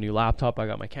 I have a new laptop. I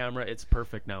got my camera. It's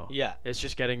perfect now. Yeah. It's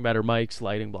just getting better mics,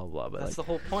 lighting, blah blah blah. But That's like, the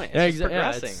whole point. It's yeah, just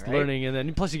progressing, it's right? learning, and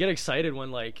then plus you get excited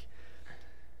when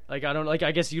like I don't like.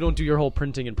 I guess you don't do your whole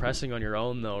printing and pressing on your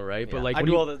own though, right? Yeah, But like I when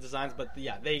do you, all the designs, but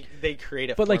yeah, they create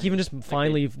it. but for like me. even just Like,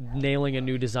 finally nailing a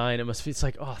new design, it's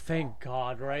like, oh, thank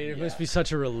God, right? It must Yeah. be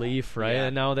such a relief, right? Yeah.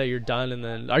 And now that you're done, and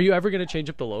then are you ever gonna change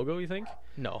up the logo? You think?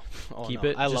 no, oh, Keep no.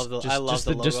 it. I just, love the just, I love just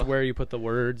the the- just logo. where you put the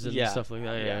words and Yeah. stuff like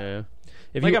that. Yeah. Yeah. yeah.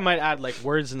 If Like you, I might add like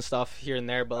words and stuff here and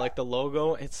there, but like the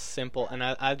logo, it's simple, and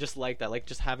I just like that. Like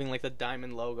just having like the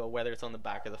diamond logo, whether it's on the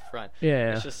back or the front.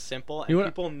 Yeah. It's just simple, and You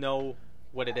wanna- people know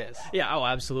what it is. yeah, oh,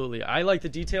 absolutely. I like the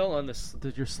detail on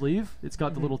your sleeve. It's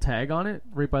got the little tag on it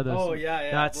right by the. Oh, yeah,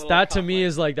 yeah, That's little that to cuff me link.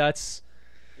 is like that's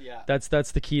Yeah.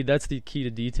 the key. That's the key to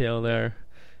detail there.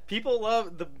 People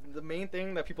love the main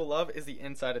thing that people love is the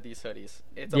inside of these hoodies.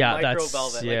 It's a Yeah, micro that's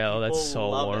velvet. yeah, like, that's people so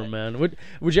love warm, it. man.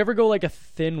 Would you ever go like a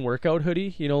thin workout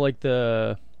hoodie? You know, like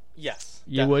the Yes,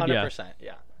 You would, yeah. 100%.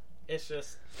 Yeah, it's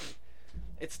just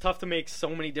it's tough to make so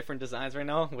many different designs right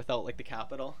now without like the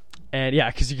capital. and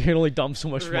yeah, because you can only dump so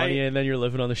much Right. money and then you're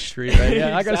living on the street, right?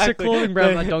 Yeah, I got a sick Exactly. clothing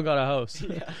brand that don't got a house.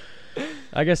 Yeah.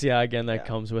 I guess again that Yeah.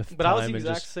 comes with But time I was the and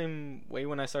exact just same way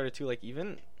when I started too. Like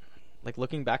even like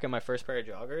looking back at my first pair of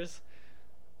joggers,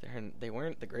 they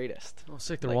weren't the greatest. oh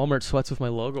sick. The like- Walmart sweats with my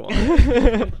logo on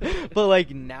it. But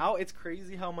like now it's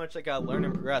crazy how much like I learn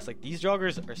and progress. Like these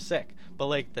joggers are sick, but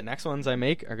like the next ones I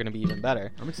make are gonna be even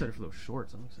better. I'm excited for those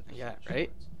shorts. I'm excited. Yeah,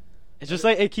 right. It's just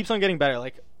like it keeps on getting better.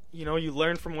 Like you know, you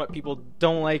learn from what people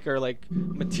don't like or like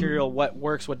material, what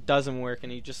works, what doesn't work,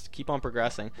 and you just keep on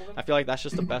progressing. I feel like that's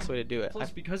just the best way to do it.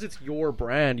 Plus, because it's your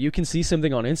brand, you can see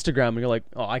something on Instagram and you're like,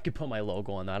 oh, I could put my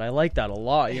logo on that. I like that a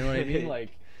lot. You know what I mean? Like,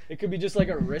 It could be just like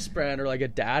a wristband or like a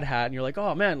dad hat, and you're like,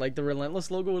 oh man, like the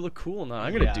Relentless logo would look cool now.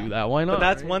 I'm gonna do that. Why not? But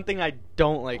that's right? one thing I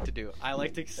don't like to do. I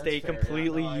like to stay fair,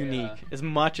 completely yeah. No, unique as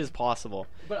much as possible.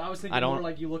 But I was thinking I don't- more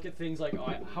like you look at things like,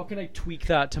 oh, how can I tweak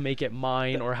that to make it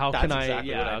mine, or how That's can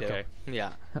exactly I? what Yeah, I do. okay.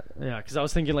 Yeah. Yeah, because I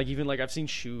was thinking like even like I've seen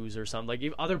shoes or something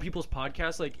like other people's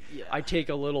podcasts. Like Yeah. I take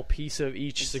a little piece of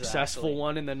each Exactly. successful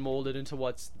one and then mold it into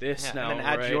what's this Yeah, now. and then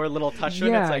add right? your little touch to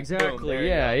it. Yeah, It's like, exactly. boom, there you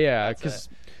Yeah, go. yeah. That's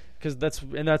Because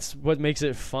that's what makes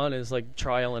it fun is like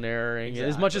trial and erroring.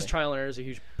 As much as Exactly. trial and error is a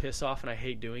huge piss off, and I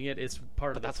hate doing it, it's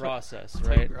part of the that's what- process, That's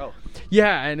how you right? grow.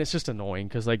 Yeah, and it's just annoying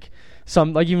because like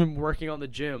some like even working on the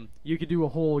gym, you could do a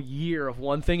whole year of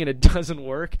one thing and it doesn't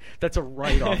work. That's a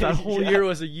write off. That whole Yeah. year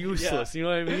was a useless. You know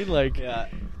what I mean? Like Yeah.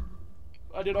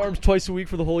 I did arms twice a week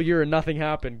for the whole year and nothing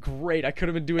happened. Great, I could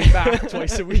have been doing back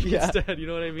twice a week Yeah. instead. You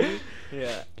know what I mean?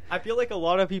 Yeah. I feel like a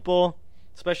lot of people,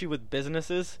 especially with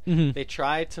businesses, Mhm. they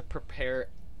try to prepare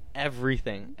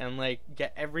everything and like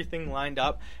get everything lined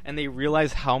up, and they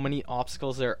realize how many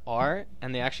obstacles there are,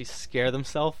 and they actually scare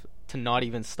themselves to not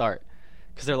even start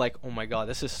because they're like, oh my god,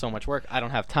 this is so much work, I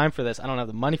don't have time for this, I don't have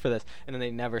the money for this, and then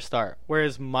they never start.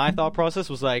 Whereas my thought process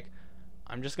was like,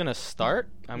 I'm just gonna start,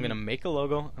 I'm gonna make a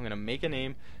logo, I'm gonna make a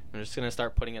name, I'm just gonna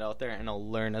start putting it out there, and I'll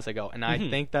learn as I go. And I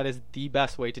think that is the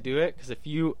best way to do it, because if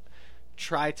you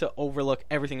try to overlook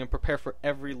everything and prepare for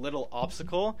every little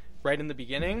obstacle right in the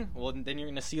beginning, well, then you're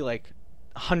gonna see like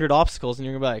 100 obstacles, and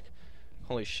you're gonna be like,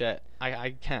 holy shit,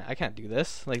 I can't do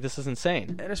this, like this is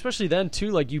insane. And especially then too,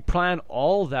 like you plan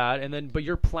all that and then but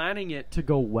you're planning it to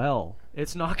go well.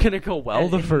 It's not gonna go well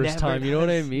And the it first never time. You know what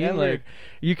I does, mean? never. Like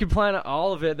you can plan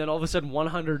all of it, then all of a sudden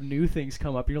 100 new things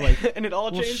come up. You're like, And it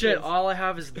all well, changes. shit, all I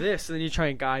have is this, and then you try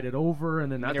and guide it over,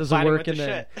 and then that you're doesn't fighting work, with and the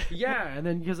then shit. yeah, and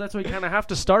then because that's why you kind of have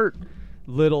to start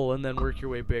little and then work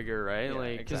your way bigger, right? Yeah,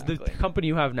 Like because exactly. the company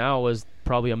you have now is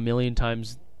probably 1,000,000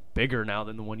 times bigger now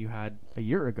than the one you had a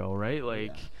year ago, right?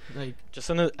 Like, like Just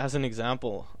as an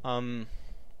example,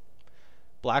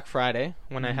 Black Friday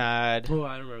when I had oh,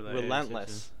 I remember that.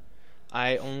 Relentless,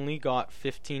 I only got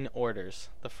 15 orders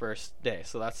the first day.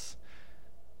 So that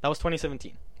was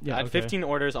 2017. Yeah, I had okay. 15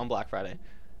 orders on Black Friday.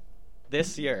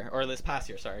 This year, or this past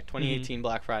year, sorry, 2018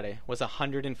 Black Friday was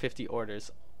 150 orders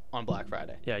on Black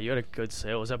Friday. Yeah, you had a good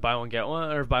sale. Was that buy one get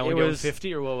one, or buy one It get one was-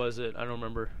 50, or what was it? I don't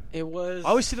remember. It was. I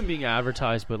always see them being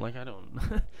advertised, but like I don't.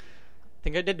 I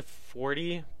think I did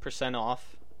 40%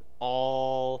 off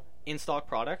all in-stock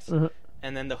products, Uh-huh.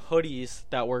 and then the hoodies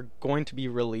that were going to be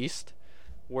released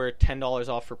were $10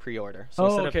 off for pre-order. So Oh,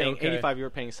 instead okay, of paying okay. 85, you were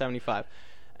paying 75.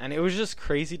 And it was just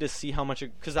crazy to see how much,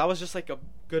 because that was just like a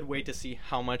good way to see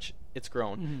how much it's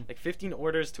grown. Mhm. Like 15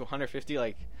 orders to 150,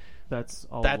 like That's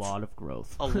a That's lot of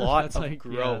growth. a lot That's of like,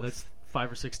 Yeah, growth. that's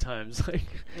 5 or 6 times. Like,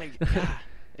 yeah,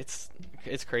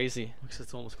 it's crazy. Looks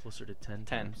it's almost closer to 10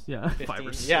 10. times. Yeah, 5 or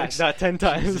 15. 6. Yeah, not 10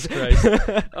 times. Jesus Christ.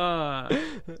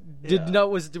 Did Yeah. no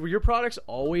were your products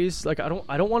always like I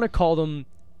don't want to call them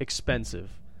expensive.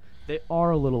 They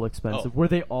are a little expensive. Oh. Were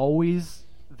they always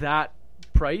that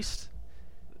priced?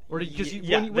 Or because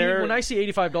Yeah, when I see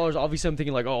 $85, obviously I'm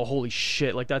thinking like, oh, holy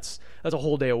shit, like that's a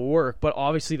whole day of work. But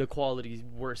obviously the quality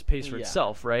worse pays for Yeah.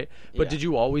 itself, right? But Yeah. did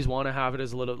you always want to have it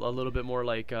as a little bit more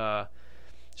like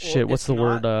shit? What's it's the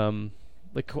word? not-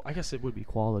 Like I guess it would be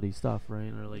quality stuff,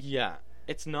 right? Or like Yeah,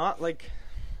 it's not like,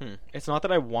 it's not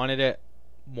that I wanted it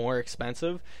more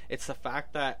expensive. It's the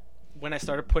fact that when I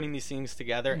started putting these things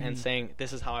together and saying,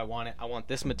 this is how I want it, I want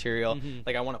this material,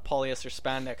 like I want a polyester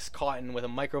spandex cotton with a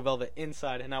micro velvet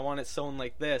inside, and I want it sewn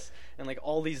like this, and like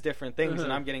all these different things,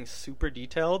 and I'm getting super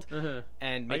detailed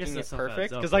and I guess making that it stuff adds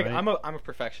perfect, up, because like right? I'm a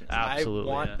perfectionist. Absolutely,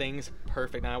 I want yeah. things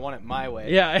perfect, and I want it my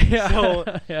way. Yeah, yeah.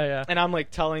 So yeah. and I'm like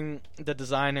telling the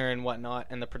designer and whatnot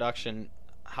and the production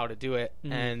how to do it,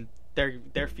 and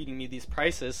they're feeding me these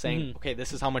prices saying, okay,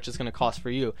 this is how much it's going to cost for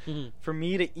you. For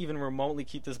me to even remotely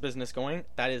keep this business going,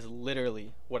 that is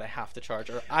literally what I have to charge,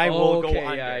 or I will go Okay,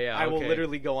 under. yeah, I will okay.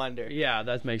 literally go under. Yeah,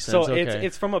 that makes sense. So Okay.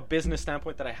 it's from a business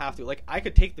standpoint that I have to. Like I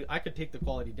could take the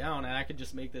quality down, and I could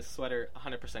just make this sweater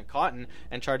 100% cotton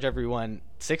and charge everyone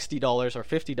 $60 or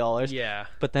 $50. yeah.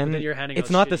 But then you're handing it's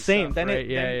out not the shitty same. stuff, Then right? I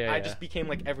Yeah. just became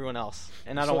like everyone else,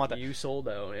 and I So don't want that. You sold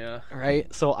out, yeah.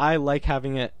 Right? So I like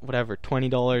having it, whatever,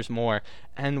 $20 more.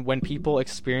 And when people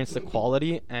experience the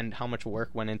quality and how much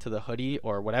work went into the hoodie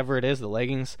or whatever it is, the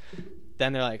leggings,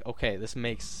 then they're like, okay, this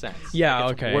makes sense. Yeah,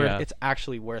 Like, it's okay, worth- yeah. It's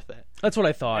actually worth it. That's what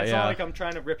I thought. It's yeah. not like I'm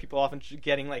trying to rip people off and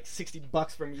getting like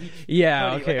 $60 from each. yeah.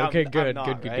 hoodie. Okay. Like, Okay. I'm Good. not,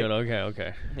 Good. Good. right? Good.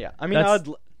 Okay. Yeah. I mean, I That's-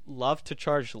 would love to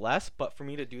charge less, but for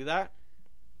me to do that,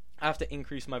 I have to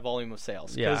increase my volume of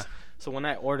sales. Yeah. So when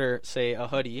I order, say, a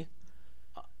hoodie,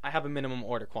 I have a minimum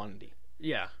order quantity.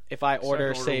 Yeah. If I So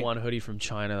order, say, one hoodie from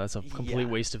China, that's a complete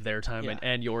waste of their time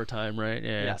and your time, right?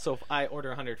 Yeah. So if I order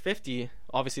 150,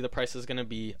 obviously the price is going to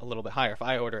be a little bit higher. If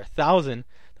I order 1,000,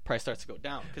 the price starts to go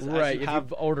down. Right. If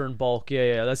you order in bulk,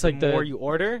 that's like the more you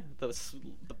order,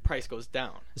 the price goes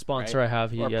down. The sponsor right? I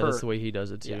have, that's the way he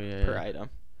does it too. Per item.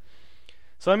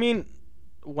 So I mean,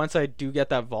 once I do get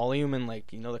that volume and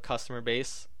like the customer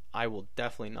base, I will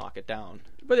definitely knock it down.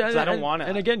 But I don't want to.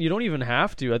 And again, you don't even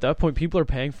have to. At that point, people are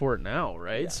paying for it now,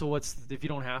 right? Yeah. So if you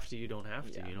don't have to, you don't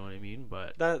have to. Yeah. You know what I mean?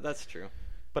 But that's true.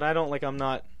 But I don't like. I'm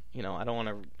not. I don't want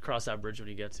to cross that bridge when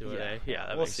you get to it. Eh? Yeah,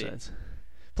 that we'll makes see. sense.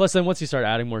 Plus, then once you start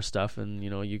adding more stuff, and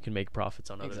you can make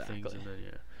profits on other things. And then,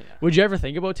 yeah. Would you ever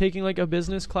think about taking like a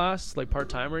business class, like part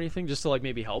time or anything, just to like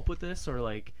maybe help with this, or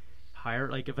like hire,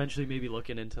 like eventually maybe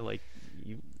looking into like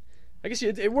you? I guess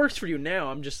it works for you now.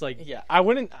 I'm just like... Yeah,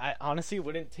 I honestly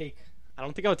wouldn't take... I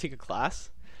don't think I would take a class.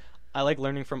 I like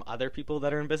learning from other people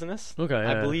that are in business. Okay,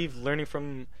 I believe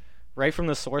learning right from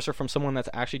the source or from someone that's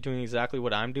actually doing exactly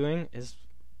what I'm doing is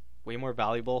way more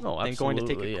valuable than going to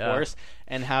take a course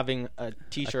and having a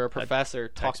teacher or professor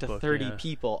talk to 30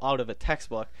 people out of a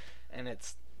textbook. And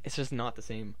it's just not the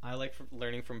same. I like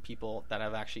learning from people that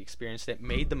have actually experienced it,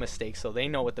 made the mistakes, so they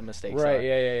know what the mistakes are. Right,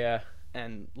 yeah.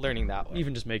 And learning that way.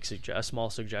 Even just make a small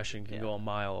suggestion can go a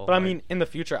mile. But I mean, in the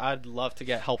future, I'd love to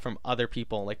get help from other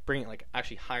people, like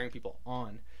actually hiring people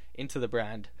on into the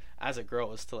brand as it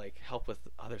grows to like help with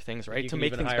other things, right? To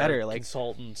make things better, like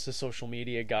consultants, a social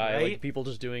media guy, right? Like people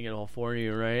just doing it all for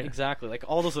you, right? Exactly, like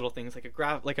all those little things, like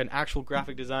like an actual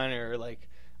graphic designer, or like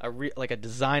a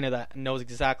designer that knows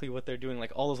exactly what they're doing,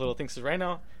 like all those little things. Because right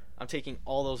now, I'm taking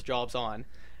all those jobs on.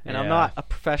 And I'm not a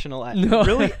professional at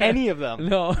really any of them.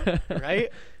 No. Right?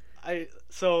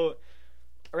 So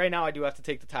right now I do have to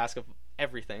take the task of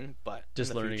everything, but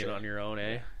just learning it on your own,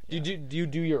 eh? Yeah. Do you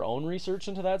do your own research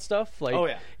into that stuff? Like, oh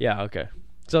yeah. Yeah, okay.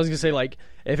 So I was gonna say, like,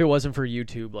 if it wasn't for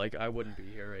YouTube, like, I wouldn't be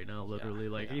here right now,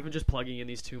 literally. Even just plugging in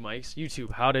these 2 mics. YouTube,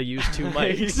 how to use 2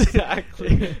 mics.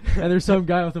 Exactly. And there's some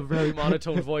guy with a very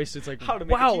monotone voice. It's like, how to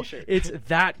make a t-shirt. It's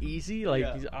that easy. Like,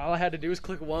 all I had to do was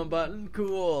click one button.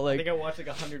 Cool. Like, I think I watched like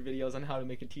 100 videos on how to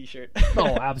make a t-shirt.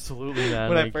 Oh, absolutely, man.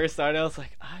 When I first started, I was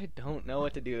like, I don't know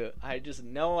what to do. I just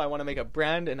know I want to make a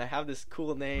brand, and I have this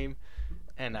cool name,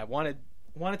 and I want it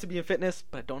to be in fitness,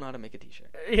 but don't know how to make a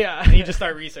t-shirt. Yeah. And you just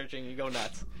start researching, you go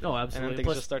nuts. No, absolutely. And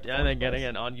then just start to and then getting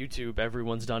it on YouTube,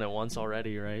 everyone's done it once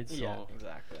already, right? So. Yeah,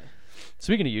 exactly.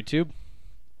 Speaking of YouTube,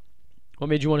 what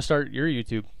made you want to start your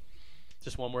YouTube?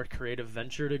 Just one more creative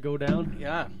venture to go down?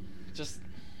 Yeah. Just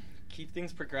keep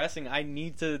things progressing. I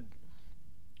need to...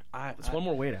 It's one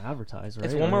more way to advertise, right?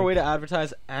 It's one more way to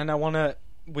advertise, and I want to...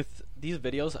 With these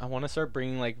videos, I want to start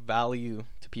bringing like value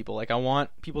to people. Like I want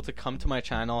people to come to my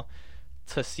channel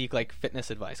to seek like fitness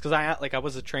advice, because I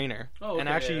was a trainer and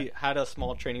actually had a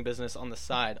small training business on the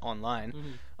side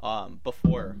online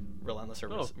before Relentless or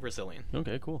Resilient.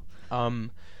 Okay, cool.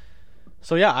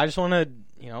 So yeah, I just want to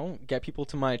get people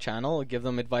to my channel, give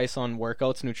them advice on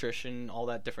workouts, nutrition, all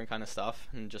that different kind of stuff,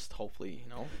 and just hopefully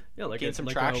gain some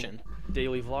traction. A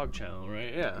daily vlog channel,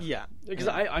 right? Yeah. Because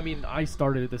I mean I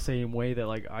started it the same way that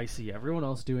like I see everyone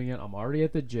else doing it. I'm already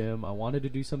at the gym. I wanted to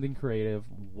do something creative.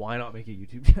 Why not make a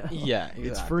YouTube channel? Yeah, exactly.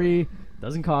 It's free.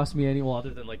 Doesn't cost me any,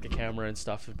 other than like the camera and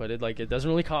stuff. But it doesn't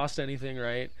really cost anything,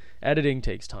 right? Editing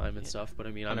takes time and stuff. But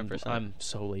I mean, I'm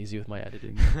so lazy with my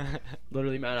editing.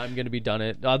 Literally, man, I'm gonna be done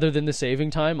it. Other than the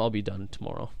saving time, I'll be done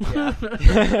tomorrow. Yeah.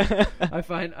 I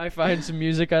find some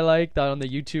music I like on the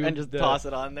YouTube and just toss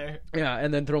it on there. Yeah,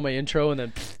 and then throw my intro, and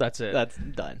then that's it. That's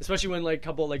done. Especially when like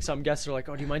some guests are like,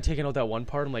 "Oh, do you mind taking out that one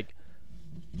part?" I'm like,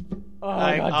 "Oh,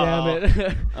 god damn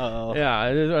it!" Oh. Yeah,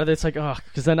 it's like,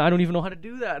 because then I don't even know how to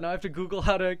do that. Now I have to Google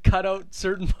how to cut out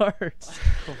certain parts.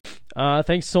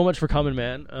 Thanks so much for coming,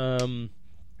 man.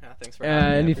 Thanks for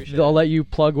having me. I'll let you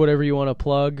plug whatever you want to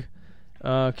plug,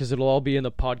 because it'll all be in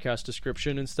the podcast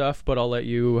description and stuff. But I'll let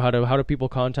you how do people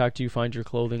contact you, find your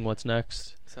clothing, what's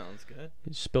next? Sounds good.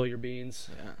 Spill your beans.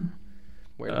 Yeah.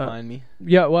 Where to find me?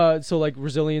 Yeah, well, so like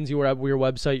Resilience, your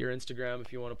website, your Instagram,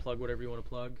 if you want to plug whatever you want to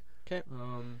plug. Okay.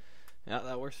 Yeah,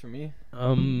 that works for me.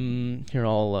 Here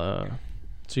I'll.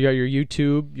 So you got your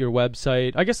YouTube, your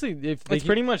website. I guess it's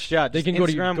pretty much they can go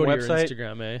to Instagram, your website,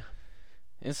 Instagram, eh?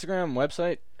 Instagram,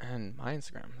 website, and my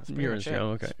Instagram. That's pretty much it.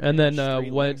 Okay. And then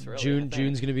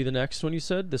June's gonna be the next one you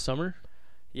said this summer?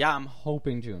 Yeah, I'm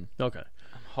hoping June. Okay.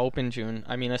 I'm hoping June.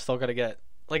 I mean, I still gotta get.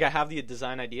 Like, I have the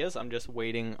design ideas. I'm just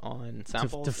waiting on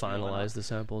samples to finalize the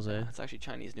samples. Eh? It's actually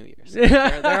Chinese New Year's.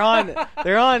 They're on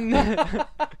they're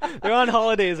on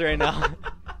holidays right now.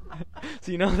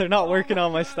 So they're not working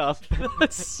on my stuff.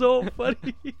 That's so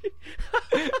funny.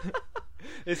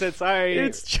 They said sorry.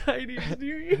 It's Chinese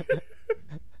New Year.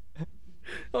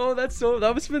 Oh, that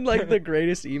must have been like the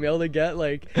greatest email to get.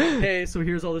 Like, hey, so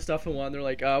here's all the stuff I want. They're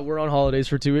like, we're on holidays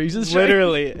for 2 weeks. It's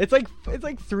literally, it's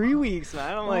like 3 weeks,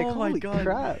 man. I'm like, oh my holy God,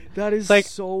 crap. that is like,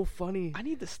 so funny. I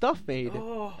need the stuff made.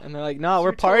 Oh. And they're like, no, we're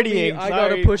You told me partying. I Sorry.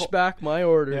 gotta push back my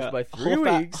orders by 3 whole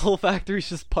weeks. Whole factory's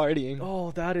just partying.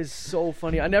 Oh, that is so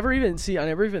funny. I never even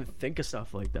think of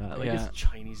stuff like that. Like, Yeah. it's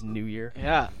Chinese New Year.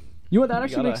 Yeah. You know what? That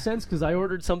actually gotta- makes sense because I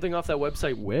ordered something off that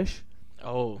website Wish.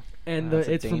 Oh. And That's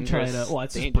a it's from dangerous- China. Well,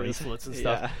 it's just dangerous- bracelets and yeah.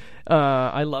 stuff.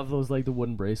 I love those, like the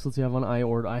wooden bracelets you have on.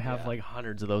 I have like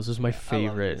hundreds of those. This is my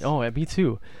favorite. these. Oh, me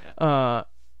too. And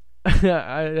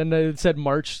it said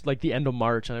March, like the end of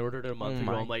March, and I ordered it a month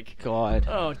ago. I'm like, God.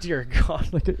 oh dear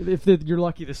God! Like, if you're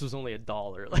lucky, this was only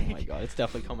 $1. Like, Oh my God, it's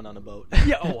definitely coming on a boat.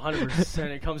 yeah, 100%.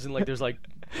 It comes in like there's like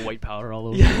white powder all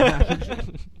over. Yeah.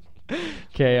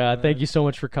 Okay, thank you so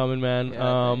much for coming, man.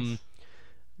 Yeah, thanks.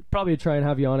 Probably try and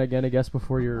have you on again, I guess,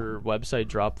 before your website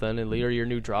drop then, or your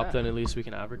new drop Yeah. then. At least we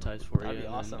can advertise for That'd you. be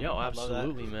And awesome. yeah, I'd love that.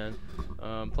 absolutely,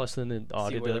 man. Plus, then the See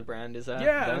audit. where the brand is at.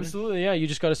 Yeah, then. absolutely. Yeah, you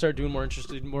just got to start doing more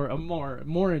interesting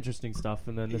stuff,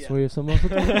 and then this Yeah. way you have someone else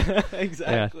to talk.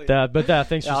 Exactly. Yeah,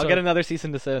 thanks Yeah, for I'll get another cease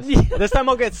and desist. Yeah. This time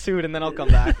I'll get sued and then I'll come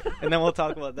back and then we'll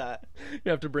talk about that.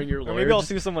 You have to bring your Or lawyer. maybe I'll Just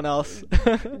sue someone else.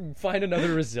 find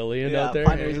another resilient Yeah, out there.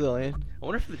 find a resilient. I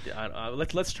wonder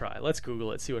if let's try. Let's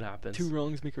Google it. See what happens. Two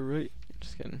wrongs make a right.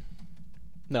 Just kidding.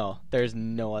 No, there's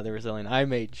no other resilient. I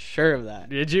made sure of that.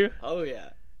 Did you? Oh yeah.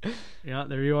 Yeah,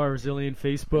 there you are, resilient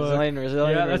Facebook.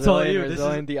 Resilient. Yeah, that's all you. This is-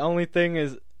 Resilient. The only thing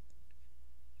is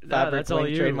fabric that's all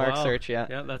link you. trademark Wow. search. Yeah.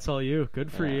 Yeah, that's all you.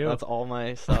 Good for Yeah, you. That's all my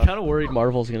I'm stuff. kind of worried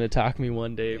Marvel's gonna attack me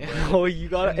one day. But Oh, you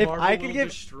gotta. If Marvel I could will give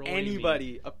destroy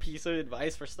anybody a piece of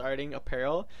advice for starting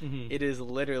apparel, Mhm. it is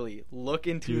literally look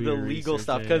into Do the your legal research,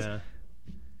 stuff. yeah, Because yeah.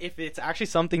 if it's actually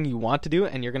something you want to do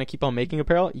and you're gonna keep on making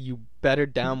apparel, you better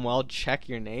damn well check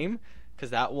your name,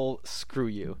 because that will screw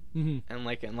you. Mhm. And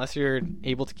like, unless you're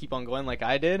able to keep on going like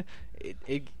I did,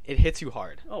 it hits you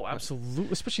hard. Oh,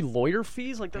 absolutely. Especially lawyer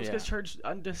fees. Like those Yeah. guys charge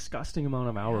a disgusting amount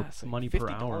of Yeah, it's like money per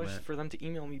 $50 hour, man. for them to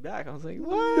email me back. I was like,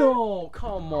 what? No,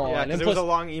 come on. Yeah, because And it was a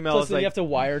long email. Plus, It's then like, you have to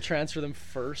wire transfer them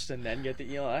first and then get the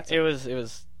email. That's it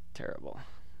was terrible.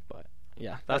 But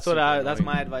yeah, that's super that's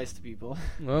annoying. my advice to people.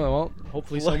 well,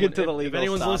 hopefully Look someone, into the if legal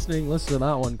anyone's stuff. listening, listen to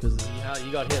that one because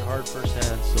you got hit hard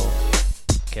firsthand. So,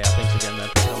 okay, thanks again, man,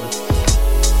 for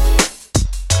coming.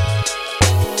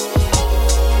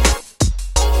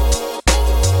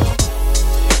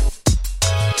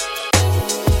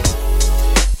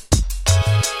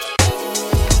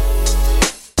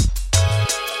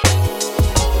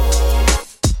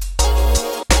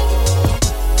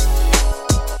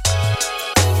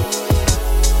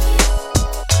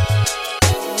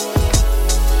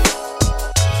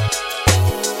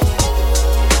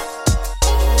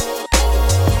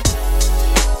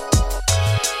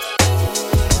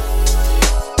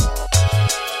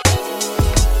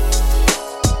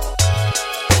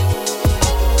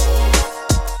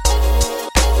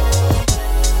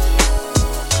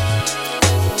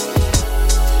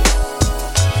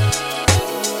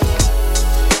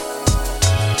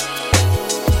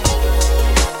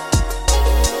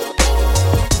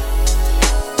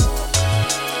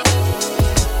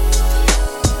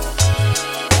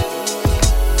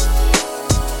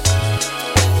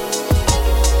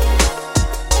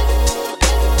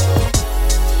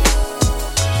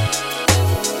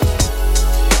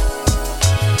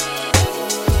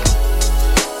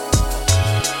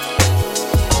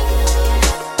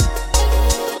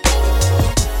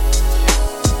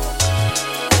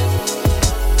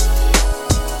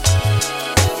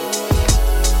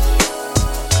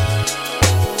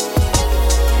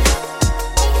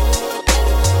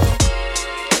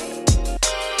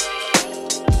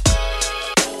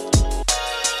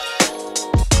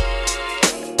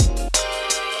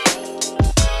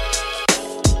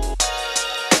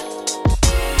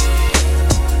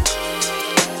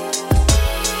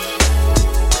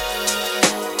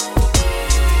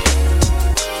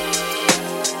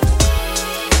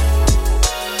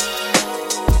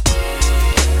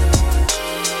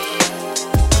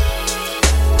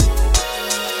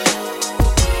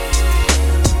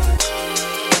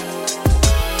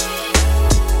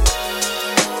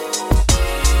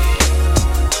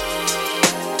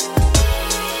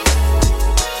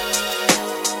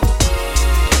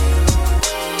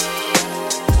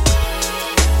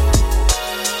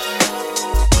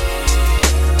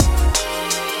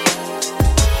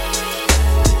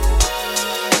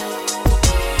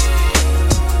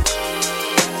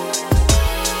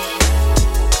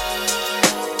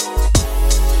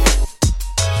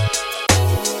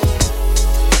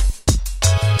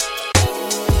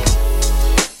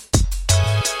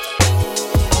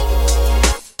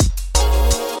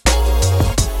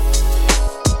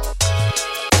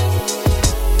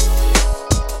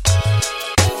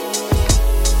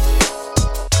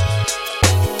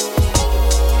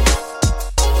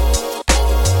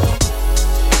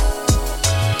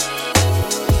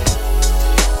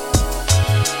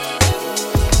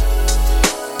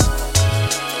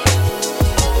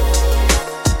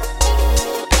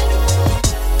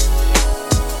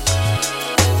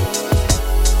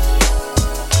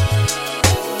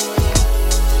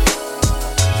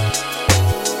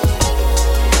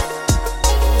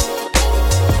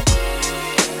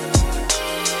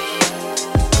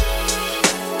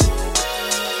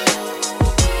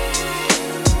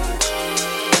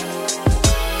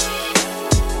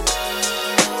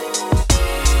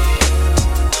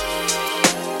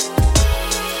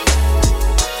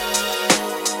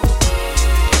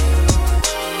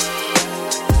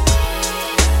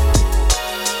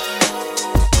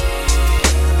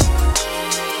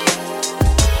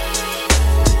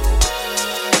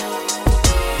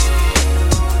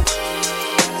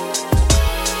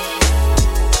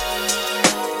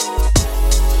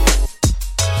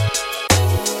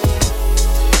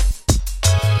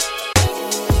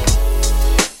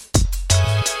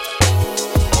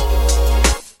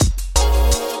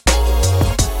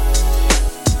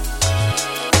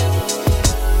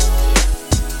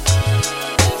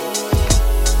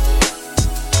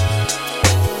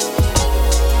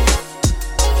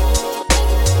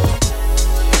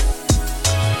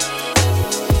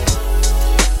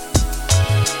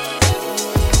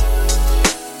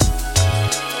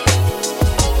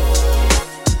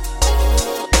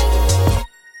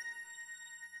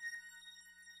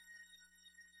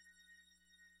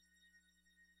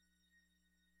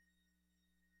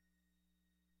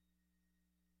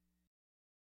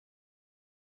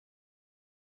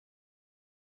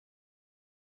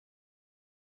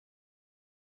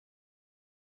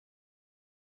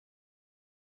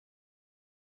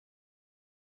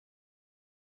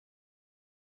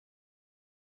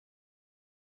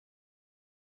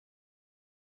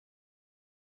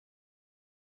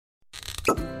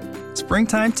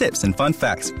 Springtime tips and fun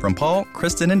facts from Paul,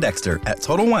 Kristen, and Dexter at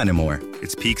Total Wine & More.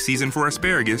 It's peak season for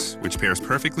asparagus, which pairs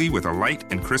perfectly with a light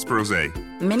and crisp rosé.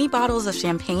 Many bottles of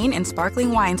champagne and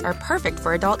sparkling wines are perfect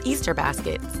for adult Easter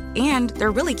baskets. And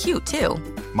they're really cute, too.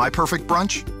 My perfect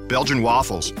brunch? Belgian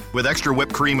waffles, with extra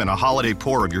whipped cream and a holiday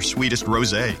pour of your sweetest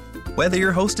rosé. Whether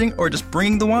you're hosting or just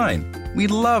bringing the wine,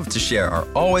 we'd love to share our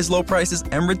always low prices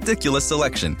and ridiculous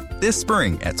selection this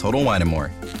spring at Total Wine & More.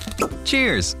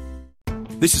 Cheers!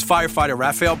 This is firefighter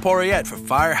Raphael Poirier for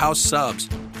Firehouse Subs.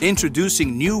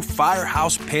 Introducing new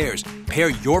Firehouse Pairs.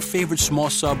 Pair your favorite small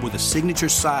sub with a signature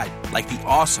side, like the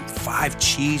awesome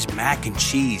 5-cheese mac and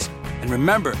cheese. And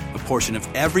remember, a portion of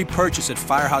every purchase at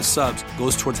Firehouse Subs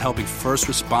goes towards helping first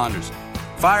responders.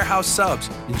 Firehouse Subs.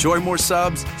 Enjoy more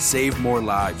subs, save more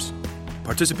lives.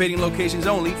 Participating locations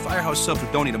only. Firehouse Subs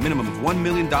will donate a minimum of $1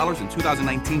 million in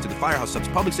 2019 to the Firehouse Subs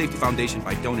Public Safety Foundation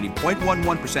by donating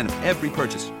 0.11% of every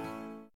purchase.